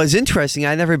 but it was interesting.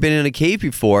 I'd never been in a cave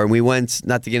before, and we went,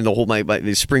 not to get into the whole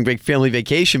my spring break family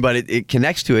vacation, but it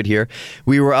connects to it here.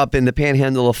 We were up in the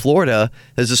panhandle of Florida.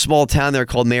 There's a small town there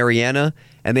called Mariana,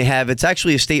 and it's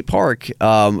actually a state park,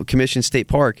 commissioned state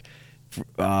park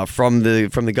from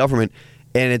the government,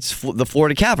 and it's the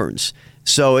Florida Caverns.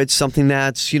 So it's something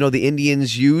that's, the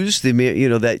Indians used,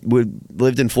 that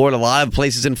lived in Florida. A lot of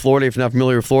places in Florida, if you're not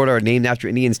familiar with Florida, are named after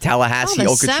Indians. Tallahassee,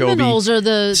 Okeechobee. Seminoles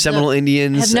are Seminole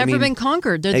Indians. Have never been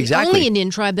conquered. They're the only Indian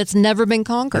tribe that's never been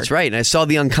conquered. That's right. And I saw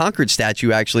the Unconquered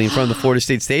statue actually in front of the Florida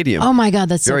State Stadium. Oh my God,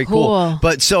 that's very so cool.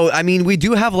 But so, I mean, we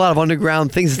do have a lot of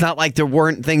underground things. It's not like there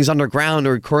weren't things underground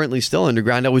or currently still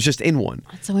underground. I was just in one.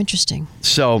 That's so interesting.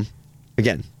 So,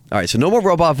 again, all right, so no more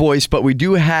robot voice, but we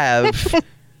do have...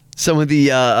 some of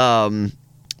the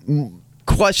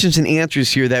questions and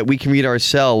answers here that we can read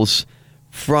ourselves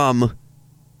from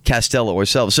Costello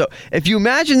ourselves. So if you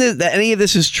imagine that any of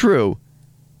this is true,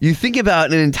 you think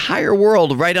about an entire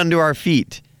world right under our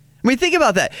feet. I mean, think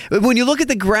about that. When you look at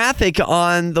the graphic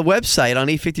on the website, on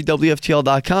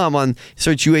 850WFTL.com, on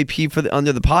search UAP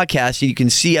under the podcast, you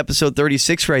can see episode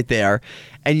 36 right there.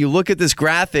 And you look at this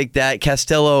graphic that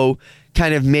Costello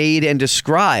kind of made and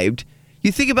described.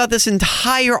 You think about this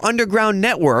entire underground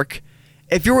network.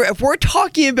 If we're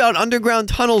talking about underground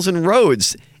tunnels and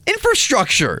roads,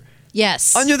 infrastructure,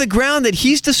 yes, under the ground that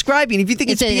he's describing. If you think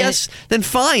it's BS, then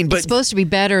fine. But it's supposed to be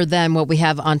better than what we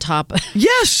have on top.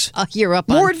 Yes, here up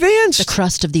more on advanced, the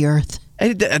crust of the earth.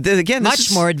 And again,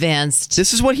 much more advanced.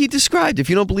 This is what he described. If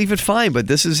you don't believe it, fine. But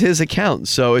this is his account.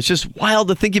 So it's just wild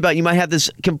to think about. You might have this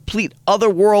complete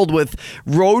other world with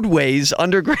roadways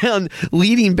underground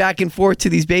leading back and forth to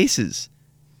these bases.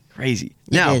 Crazy.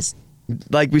 Now,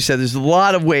 like we said, there's a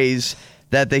lot of ways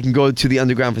that they can go to the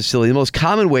underground facility. The most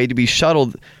common way to be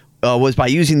shuttled was by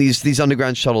using these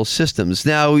underground shuttle systems.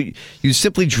 Now, you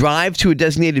simply drive to a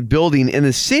designated building in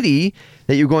the city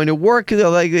that you're going to work,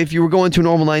 like if you were going to a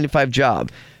normal 9-to-5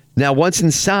 job. Now, once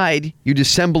inside, you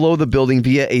descend below the building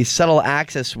via a subtle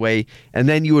access way, and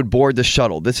then you would board the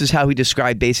shuttle. This is how he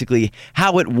described basically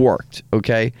how it worked,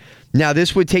 okay? Now,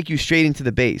 this would take you straight into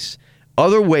the base.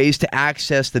 Other ways to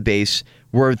access the base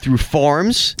were through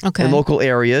farms in local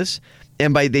areas.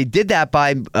 And they did that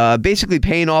by basically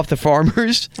paying off the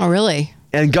farmers. Oh, really?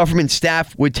 And government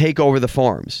staff would take over the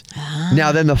farms.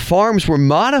 Now, then the farms were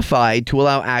modified to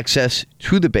allow access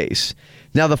to the base.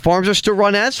 Now, the farms are still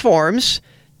run as farms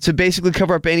to basically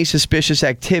cover up any suspicious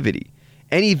activity.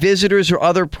 any visitors or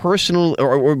other personally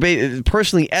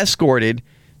escorted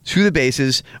to the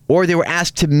bases, or they were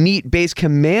asked to meet base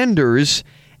commanders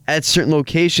at certain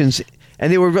locations.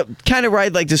 And they were kind of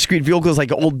ride like discreet vehicles,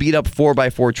 like old beat-up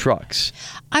 4x4 trucks.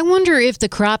 I wonder if the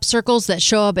crop circles that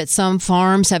show up at some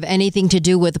farms have anything to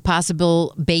do with the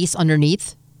possible base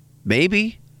underneath.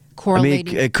 Maybe.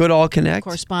 Correlating. It could all connect.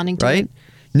 Corresponding to right? it.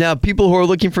 Now, people who are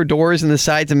looking for doors in the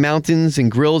sides of mountains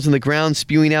and grills in the ground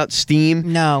spewing out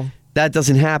steam. No. That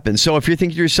doesn't happen. So if you're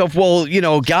thinking to yourself, well,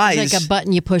 guys. It's like a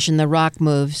button you push and the rock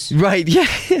moves. Right. Yeah.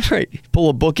 Right. Pull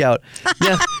a book out.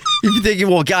 Now, if you're thinking,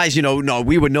 well, guys, no,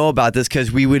 we would know about this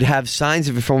because we would have signs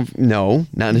of it from. No,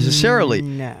 not necessarily.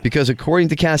 No. Because according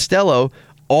to Costello,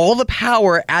 all the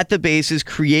power at the base is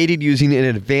created using an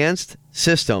advanced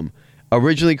system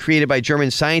originally created by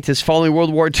German scientists following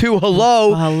World War II.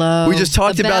 Hello. We just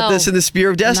talked about this in the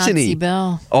Spear of Destiny. Nazi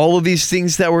bell. All of these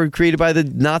things that were created by the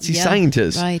Nazi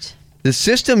scientists. Right. The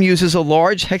system uses a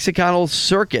large hexagonal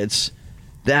circuits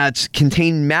that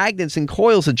contain magnets and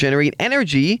coils that generate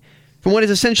energy from what is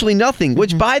essentially nothing,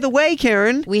 which, by the way,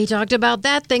 Karen... We talked about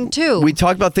that thing, too. We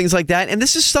talked about things like that, and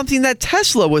this is something that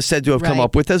Tesla was said to have come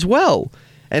up with as well.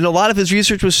 And a lot of his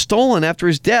research was stolen after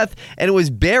his death, and it was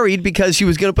buried because he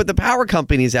was going to put the power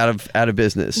companies out of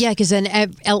business. Yeah, because then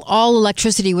all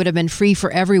electricity would have been free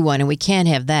for everyone, and we can't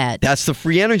have that. That's the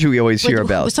free energy we always hear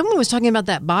about. Someone was talking about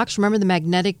that box. Remember the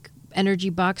magnetic energy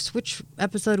box? Which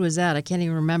episode was that? I can't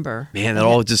even remember. Man, that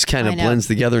all just kind of blends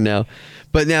together now.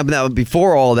 But now,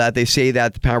 before all that, they say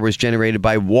that the power was generated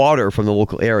by water from the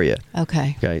local area.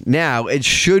 Okay. Now, it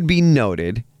should be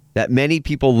noted that many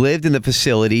people lived in the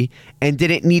facility and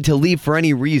didn't need to leave for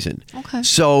any reason. Okay.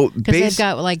 So, because they've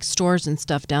got like stores and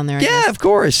stuff down there. Yeah, of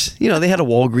course. They had a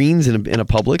Walgreens and a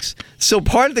Publix. So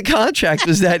part of the contract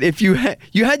was that if you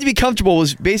had to be comfortable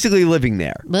was basically living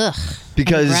there. Ugh.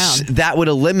 Because that would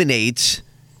eliminate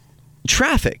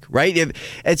traffic, right? If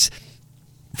it's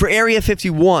for Area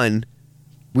 51.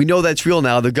 We know that's real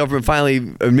now. The government finally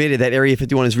admitted that Area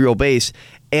 51 is real base,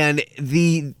 and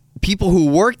the people who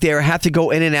work there have to go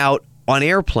in and out on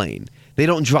airplane. They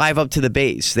don't drive up to the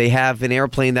base. They have an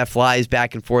airplane that flies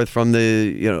back and forth from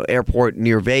the airport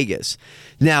near Vegas.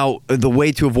 Now, the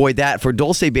way to avoid that for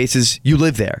Dulce bases, you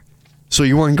live there. So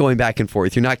you weren't going back and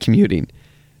forth. You're not commuting.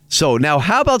 So now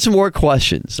how about some more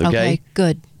questions? Okay,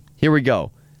 good. Here we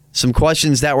go. Some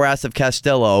questions that were asked of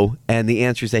Costello and the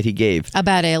answers that he gave.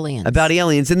 About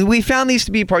aliens. And we found these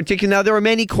to be particular. Now, there were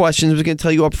many questions, we're going to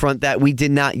tell you up front, that we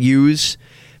did not use.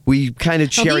 We kind of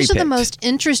cherry-picked. These are the most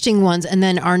interesting ones, and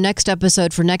then our next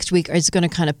episode for next week is going to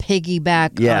kind of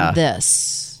piggyback on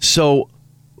this. So,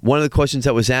 one of the questions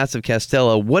that was asked of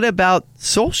Costello, what about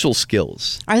social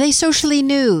skills? Are they socially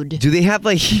nude? Do they have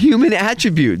human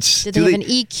attributes? Do they have an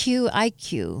EQ,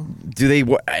 IQ? Do they,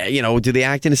 do they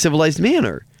act in a civilized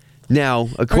manner? Now,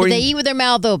 or do they eat with their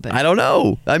mouth open? I don't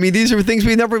know. I mean, these are things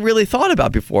we never really thought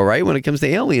about before, right? When it comes to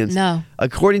aliens. No.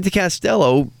 According to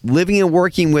Costello, living and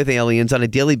working with aliens on a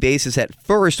daily basis at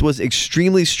first was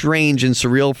extremely strange and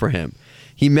surreal for him.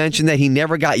 He mentioned that he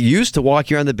never got used to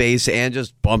walking around the base and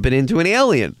just bumping into an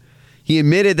alien. He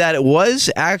admitted that it was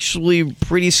actually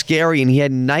pretty scary and he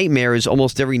had nightmares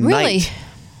almost every night.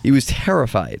 He was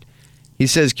terrified. He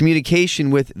says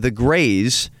communication with the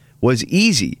Greys was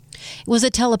easy. Was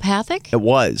it telepathic? It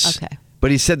was. Okay. But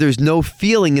he said there's no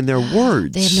feeling in their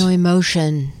words. They have no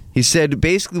emotion. He said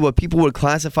basically what people would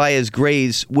classify as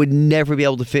Greys would never be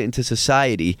able to fit into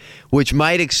society, which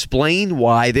might explain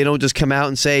why they don't just come out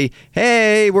and say,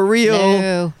 hey, we're real.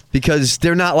 No. Because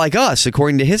they're not like us,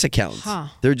 according to his account. Huh.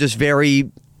 They're just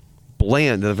very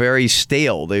bland. They're very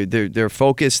stale. They're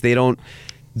focused. They don't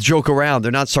joke around.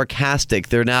 They're not sarcastic.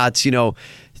 They're not,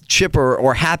 chipper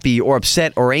or happy or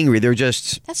upset or angry. They're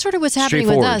just That's sort of what's happening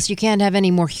with us. You can't have any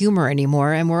more humor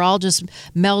anymore, and we're all just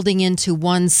melding into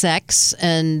one sex,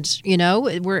 and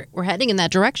we're heading in that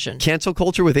direction. Cancel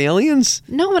culture with aliens?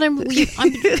 No, but I'm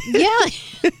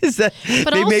yeah. Is that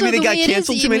but maybe they got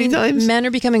canceled too many times? Men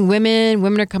are becoming women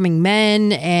are becoming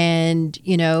men, and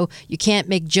you can't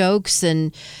make jokes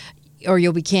or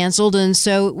you'll be canceled, and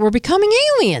so we're becoming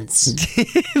aliens.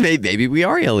 Maybe we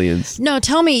are aliens. No,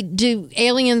 tell me, do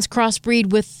aliens crossbreed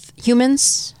with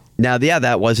humans? Now, yeah,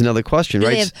 that was another question, do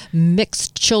right? They have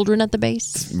mixed children at the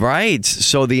base? Right.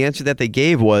 So the answer that they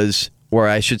gave was, or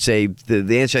I should say,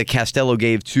 the answer that Costello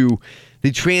gave to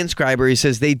the transcriber, he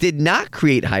says they did not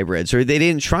create hybrids, or they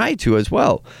didn't try to as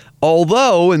well.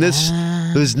 Although, and this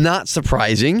was not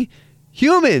surprising,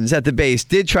 humans at the base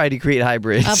did try to create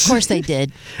hybrids. Of course they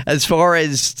did. As far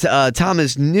as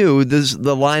Thomas knew,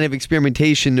 the line of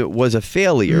experimentation was a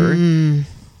failure.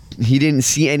 he didn't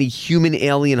see any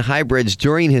human-alien hybrids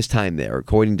during his time there,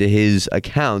 according to his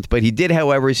account. But he did,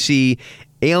 however, see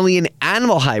alien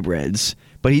animal hybrids,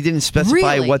 but he didn't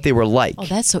specify Really? what they were like. Oh,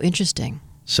 that's so interesting.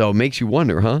 So it makes you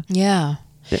wonder, huh? Yeah.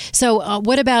 So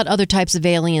what about other types of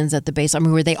aliens at the base? I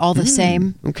mean, were they all the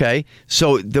same? Okay.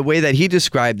 So the way that he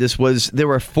described this was there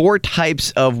were 4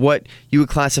 types of what you would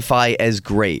classify as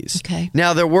grays. Okay.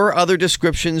 Now, there were other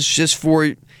descriptions just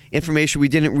for information. We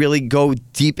didn't really go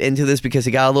deep into this because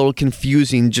it got a little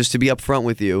confusing, just to be upfront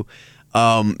with you.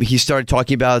 He started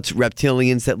talking about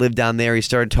reptilians that live down there. He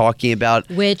started talking about...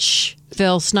 Which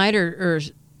Phil Snyder,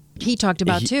 he talked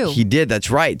about too. He did,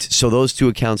 that's right. So those 2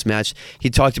 accounts matched. He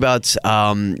talked about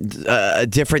a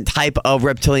different type of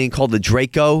reptilian called the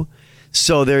Draco.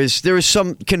 So there was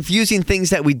some confusing things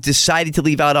that we decided to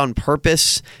leave out on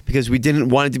purpose because we didn't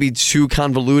want it to be too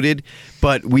convoluted.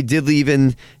 But we did leave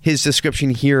in his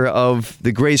description here of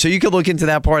the Greys. So you could look into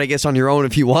that part, I guess, on your own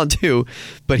if you want to.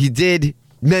 But he did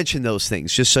mention those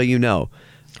things, just so you know.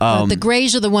 The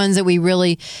Greys are the ones that we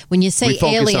really, when you say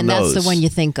alien, that's the one you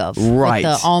think of. Right.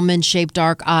 With the almond-shaped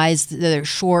dark eyes, they're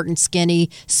short and skinny,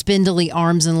 spindly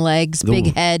arms and legs,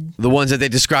 big head. The ones that they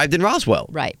described in Roswell.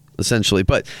 Right. Essentially.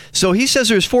 But so he says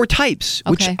there's 4 types,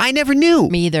 which Okay. I never knew.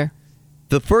 Me either.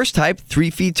 The first type, 3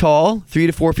 feet tall, 3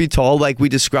 to 4 feet tall, like we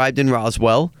described in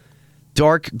Roswell.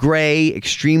 Dark gray,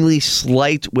 extremely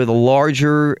slight with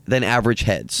larger than average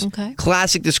heads. Okay.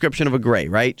 Classic description of a gray,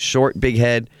 right? Short, big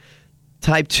head.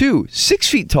 Type 2, 6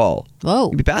 feet tall. Whoa.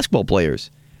 Maybe basketball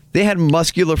players. They had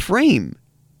muscular frame,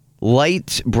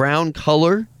 light brown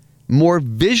color, more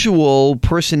visual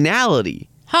personality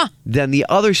than the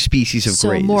other species of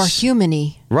grays. So more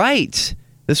human-y. Right.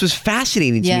 This was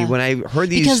fascinating to me when I heard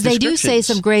these Because they do say descriptions.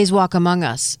 some Greys walk among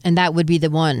us, and that would be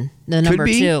the one, the number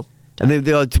Could be. 2. And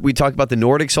we talk about the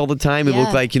Nordics all the time. It Yeah.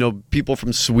 looked like, people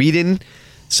from Sweden.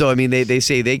 So, I mean, they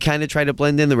say they kind of try to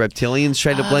blend in. The reptilians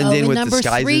try to blend in with number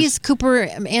disguises. 3 is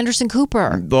Anderson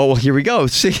Cooper. Oh, well, here we go.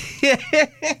 6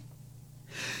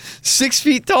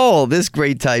 feet tall, this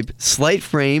gray type. Slight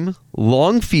frame,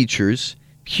 long features,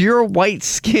 pure white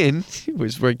skin,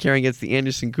 which we're carrying against the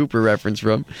Anderson Cooper reference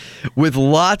from, with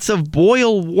lots of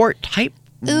boil wart type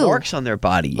marks on their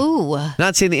body. Ooh.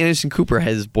 Not saying the Anderson Cooper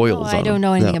has boils on I don't him.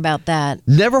 know anything No. about that.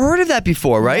 Never heard of that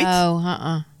before, right?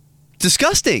 No,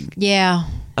 Disgusting. Yeah.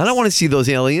 I don't want to see those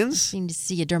aliens. Need to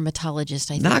see a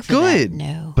dermatologist, I think. Not for that. good.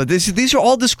 No. But these are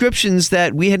all descriptions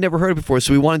that we had never heard before,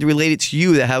 so we wanted to relate it to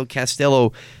you, that how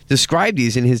Costello described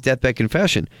these in his deathbed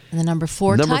confession. And the number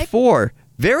 4 Number type? 4,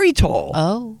 very tall.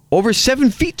 Oh. Over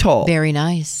 7 feet tall. Very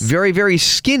nice. Very, very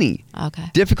skinny. Okay.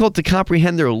 Difficult to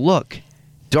comprehend their look.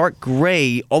 Dark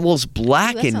gray, almost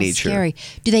black Ooh, that in sounds nature. Scary.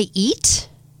 Do they eat?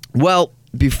 Well,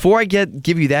 before I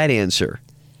give you that answer,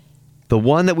 the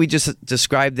one that we just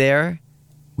described there,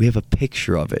 we have a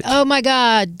picture of it. Oh my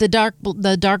God, the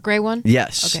dark gray one.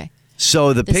 Yes. Okay.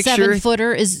 So the picture,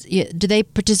 7-footer is. Do they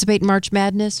participate in March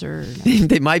Madness or?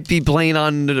 they might be playing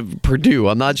on Purdue.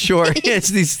 I'm not sure.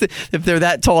 If they're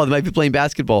that tall, they might be playing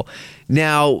basketball.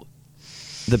 Now,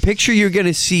 the picture you're going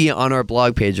to see on our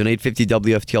blog page on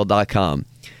 850wftl.com.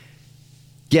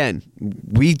 Again,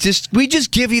 we just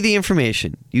give you the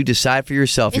information. You decide for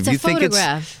yourself. It's if you a think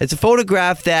photograph. It's a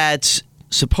photograph that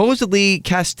supposedly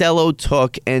Costello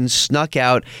took and snuck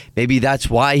out. Maybe that's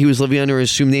why he was living under an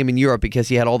assumed name in Europe, because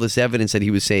he had all this evidence that he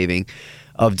was saving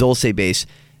of Dulce Base.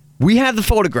 We have the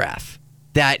photograph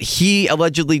that he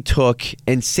allegedly took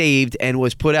and saved and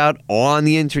was put out on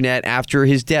the internet after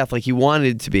his death, like he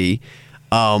wanted it to be,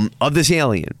 of this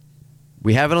alien.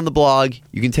 We have it on the blog.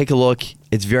 You can take a look.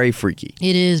 It's very freaky.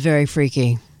 It is very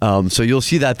freaky. So you'll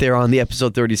see that there on the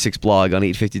episode 36 blog on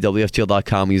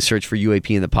 850wftl.com. You search for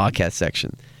UAP in the podcast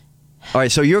section. All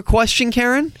right, so your question,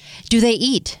 Karen? Do they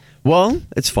eat? Well,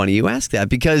 it's funny you ask that,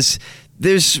 because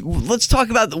let's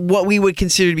talk about what we would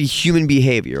consider to be human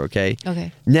behavior, okay?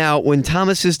 Okay. Now, when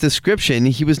Thomas's description,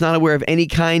 he was not aware of any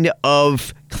kind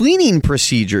of cleaning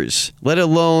procedures, let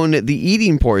alone the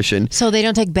eating portion. So they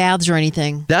don't take baths or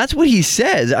anything. That's what he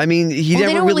says. I mean, he never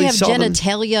they don't really have saw them.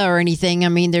 genitalia or anything. I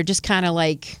mean, they're just kind of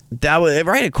like. That was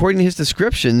right. According to his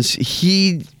descriptions,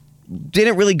 he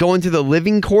didn't really go into the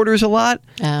living quarters a lot.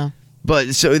 Oh.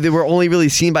 But so they were only really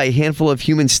seen by a handful of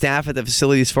human staff at the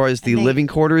facility as far as the living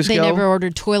quarters go. They never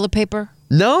ordered toilet paper?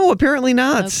 No, apparently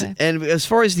not. Okay. And as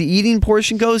far as the eating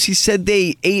portion goes, he said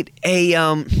they ate a,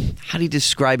 how do you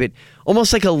describe it?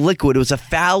 Almost like a liquid. It was a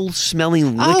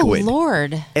foul-smelling liquid. Oh,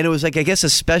 Lord. And it was like, I guess, a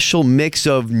special mix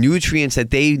of nutrients that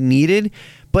they needed,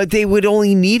 but they would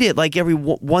only need it like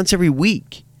once every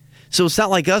week. So it's not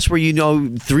like us where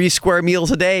 3 square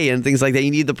meals a day and things like that.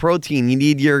 You need the protein, you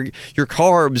need your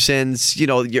carbs and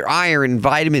your iron,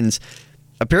 vitamins.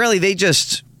 apparently they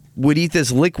just would eat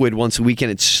this liquid once a week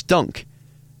and it stunk,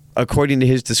 according to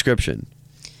his description.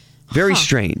 Very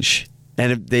strange.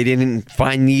 And if they didn't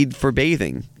find need for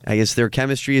bathing. I guess their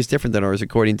chemistry is different than ours,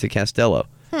 according to Costello.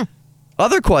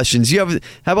 Other questions? How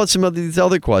about some of these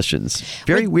other questions?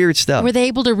 Very weird stuff. Were they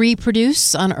able to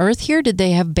reproduce on Earth here? Did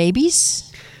they have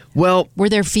babies? Well, were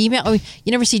there female? I mean,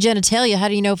 you never see genitalia. How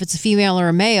do you know if it's a female or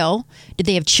a male? Did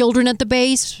they have children at the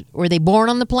base? Were they born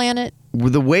on the planet?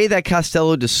 The way that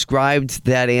Costello described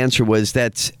that answer was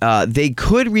that they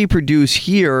could reproduce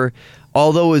here,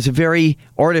 although it was a very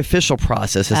artificial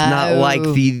process. It's not like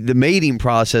the mating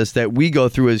process that we go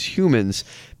through as humans.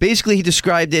 Basically, he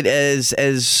described it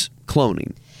as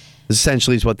cloning.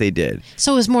 Essentially is what they did.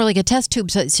 So it was more like a test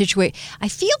tube situation. I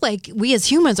feel like we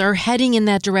as humans are heading in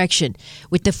that direction.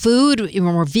 With the food,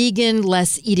 more vegan,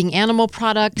 less eating animal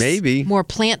products. Maybe. More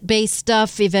plant-based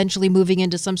stuff, eventually moving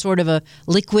into some sort of a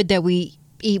liquid that we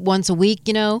eat once a week,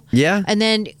 Yeah. And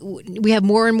then we have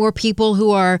more and more people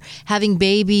who are having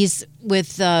babies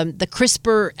with the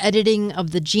CRISPR editing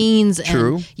of the genes.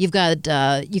 True. And you've got,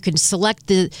 you can select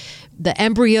the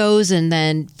embryos and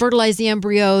then fertilize the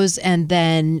embryos, and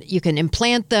then you can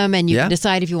implant them, and you can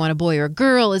decide if you want a boy or a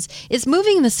girl. It's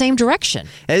moving in the same direction.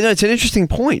 And it's an interesting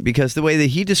point, because the way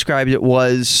that he described it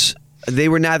was they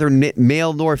were neither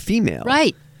male nor female.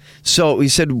 Right. So he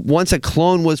said once a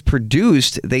clone was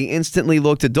produced, they instantly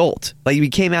looked adult. Like he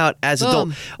came out as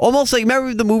adult. Almost like,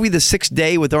 remember the movie The Sixth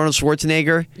Day with Arnold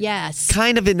Schwarzenegger? Yes.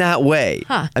 Kind of in that way.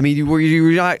 Huh. I mean,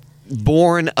 you're not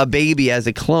born a baby as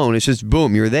a clone. It's just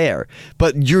boom, you're there.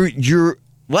 But you're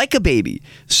like a baby.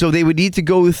 So they would need to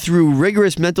go through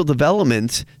rigorous mental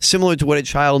development similar to what a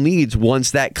child needs once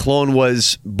that clone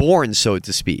was born, so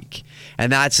to speak.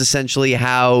 And that's essentially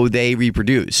how they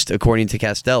reproduced, according to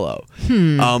Costello. But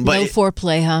no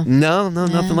foreplay, huh? No,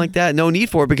 nothing like that. No need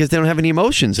for it, because they don't have any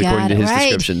emotions, according to his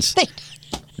descriptions.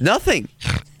 Nothing.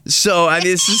 So, I mean,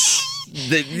 this is...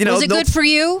 Was it good for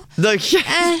you? You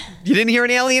didn't hear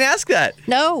an alien ask that.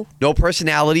 No. No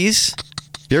personalities.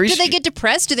 Do they get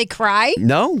depressed? Do they cry?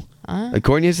 No.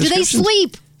 According to his descriptions. Do they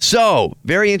sleep? So,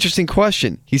 very interesting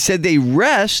question. He said they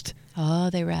rest. Oh,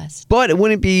 they rest. But it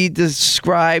wouldn't be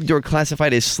described or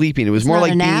classified as sleeping. It was more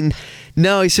like being...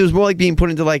 No, he said it was more like being put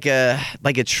into like a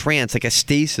trance, like a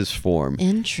stasis form.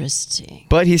 Interesting.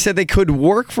 But he said they could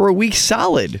work for a week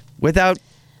solid without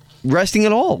resting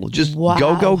at all. Just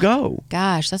go.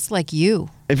 Gosh, that's like you.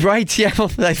 Right, yeah,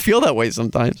 I feel that way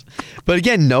sometimes. But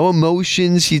again, no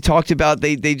emotions. He talked about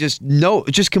they just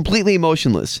completely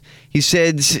emotionless. He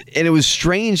said, and it was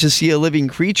strange to see a living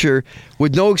creature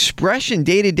with no expression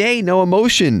day to day, no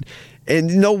emotion,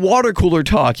 and no water cooler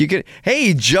talk. You could,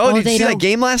 hey, Joe, did you see that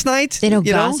game last night? They don't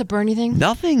gossip or anything?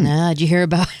 Nothing. Nah, did you hear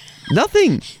about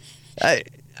Nothing.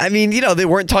 I mean, they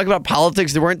weren't talking about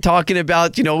politics. They weren't talking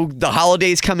about, the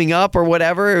holidays coming up or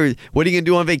whatever. Or what are you going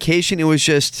to do on vacation? It was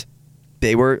just...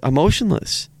 They were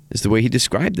emotionless, is the way he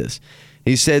described this.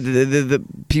 He said the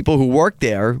people who worked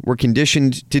there were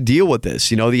conditioned to deal with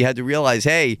this. You had to realize,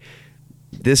 hey,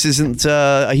 this isn't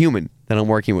a human that I'm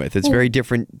working with. It's very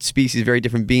different species, very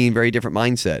different being, very different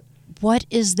mindset. What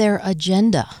is their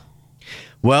agenda?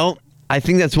 Well, I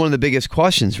think that's one of the biggest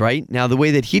questions, right? Now, the way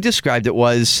that he described it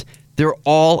was they're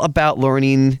all about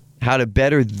learning how to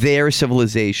better their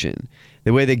civilization.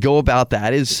 The way they go about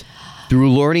that is... through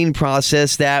a learning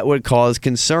process that would cause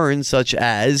concerns such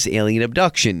as alien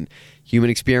abduction, human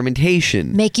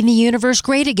experimentation. Making the universe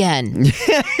great again.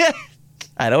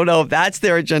 I don't know if that's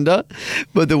their agenda,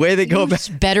 but the way they go about...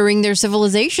 bettering their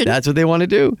civilization. That's what they want to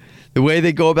do. The way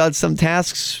they go about some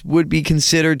tasks would be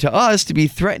considered to us to be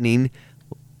threatening,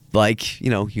 like,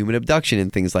 human abduction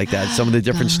and things like that. Some of the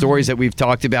different stories that we've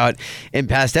talked about in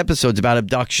past episodes about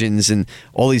abductions and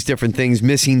all these different things,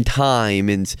 missing time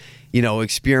and...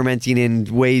 experimenting in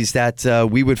ways that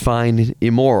we would find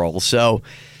immoral. So,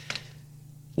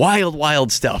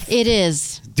 wild stuff. It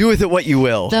is. Do with it what you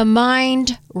will. The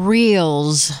mind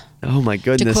reels. Oh, my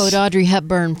goodness. To quote Audrey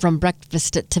Hepburn from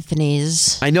Breakfast at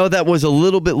Tiffany's. I know that was a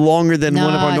little bit longer than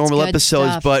one of our normal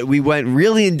episodes, but we went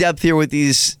really in depth here with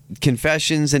these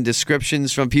confessions and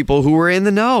descriptions from people who were in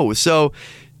the know. So,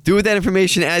 do with that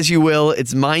information as you will.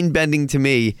 It's mind-bending to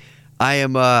me. I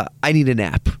need a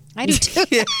nap. I do too.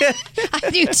 I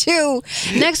do too.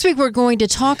 Next week we're going to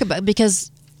talk about, because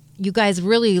you guys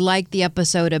really liked the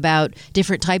episode about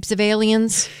different types of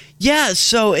aliens. Yeah,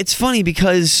 so it's funny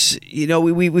because,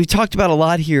 we've talked about a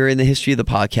lot here in the history of the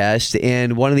podcast,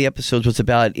 and one of the episodes was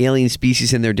about alien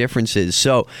species and their differences.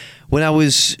 So when I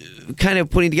was kind of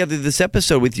putting together this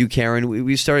episode with you, Karen,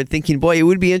 we started thinking, boy, it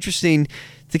would be interesting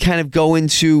to kind of go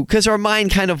into, because our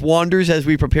mind kind of wanders as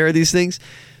we prepare these things.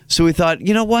 So we thought,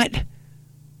 you know what?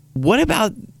 what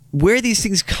about where these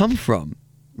things come from,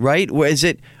 right? Where is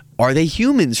it? Are they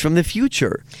humans from the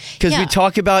future? Because we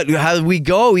talk about how we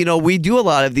go. We do a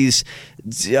lot of these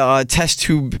test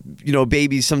tube,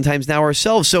 babies sometimes now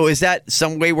ourselves. So is that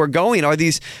some way we're going? Are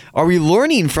we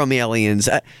learning from aliens?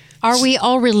 Are we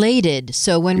all related?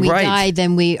 So when we die,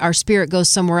 then our spirit goes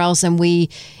somewhere else and we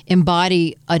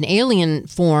embody an alien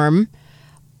form.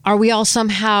 Are we all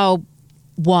somehow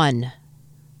one?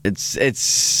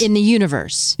 It's in the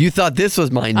universe. You thought this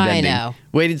was mind-bending. I know.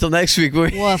 Wait until next week.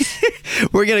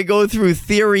 We're going to go through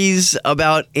theories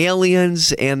about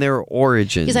aliens and their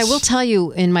origins. Because I will tell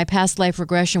you, in my past life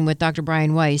regression with Dr.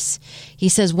 Brian Weiss, he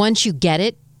says once you get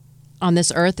it on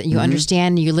this earth and you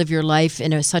understand and you live your life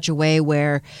in such a way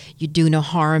where you do no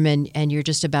harm and you're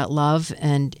just about love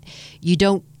and you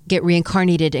don't get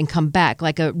reincarnated and come back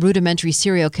like a rudimentary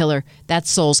serial killer, that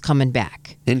soul's coming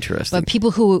back. Interesting. But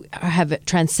people who have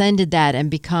transcended that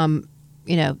and become,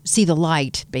 see the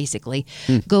light, basically,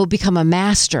 go become a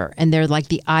master, and they're like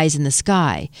the eyes in the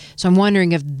sky. So I'm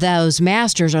wondering if those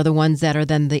masters are the ones that are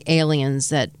then the aliens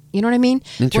that, you know what I mean?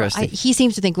 Interesting. He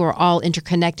seems to think we're all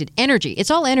interconnected. Energy.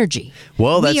 It's all energy.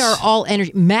 Well, we are all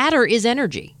energy. Matter is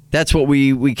energy. That's what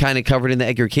we kind of covered in the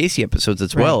Edgar Casey episodes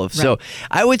as well. So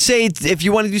I would say if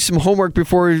you want to do some homework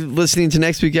before listening to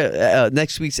next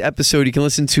week's episode, you can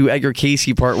listen to Edgar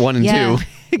Casey part 1 and 2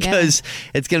 because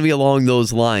it's going to be along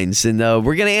those lines. And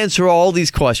we're going to answer all these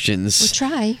questions. We'll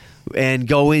try. And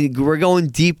we're going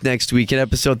deep next week in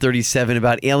episode 37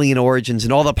 about alien origins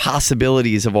and all the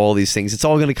possibilities of all these things. It's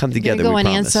all going to come together. Go on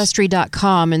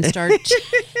Ancestry.com and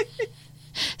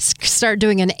start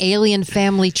doing an alien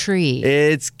family tree.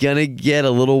 It's going to get a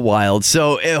little wild.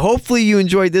 So hopefully you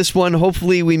enjoyed this one.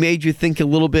 Hopefully we made you think a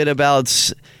little bit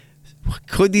about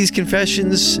could these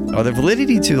confessions, are there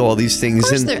validity to all these things?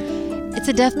 Of course it's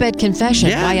a deathbed confession.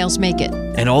 Yeah. Why else make it?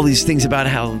 And all these things about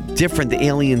how different the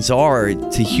aliens are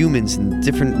to humans and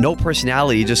different, no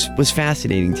personality, just was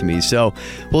fascinating to me. So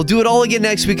we'll do it all again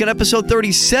next week on episode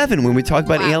 37 when we talk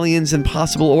about aliens and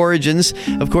possible origins.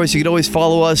 Of course, you can always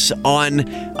follow us on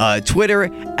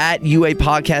Twitter at UA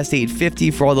Podcast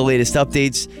 850 for all the latest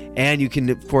updates. And you can,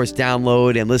 of course,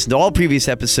 download and listen to all previous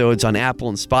episodes on Apple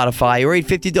and Spotify or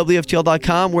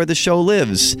 850WFTL.com where the show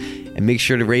lives. And make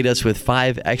sure to rate us with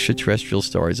 5 extraterrestrial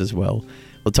stars as well.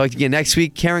 We'll talk to you again next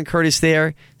week. Karen Curtis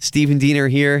there. Stephen Diener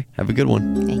here. Have a good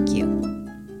one. Thank you.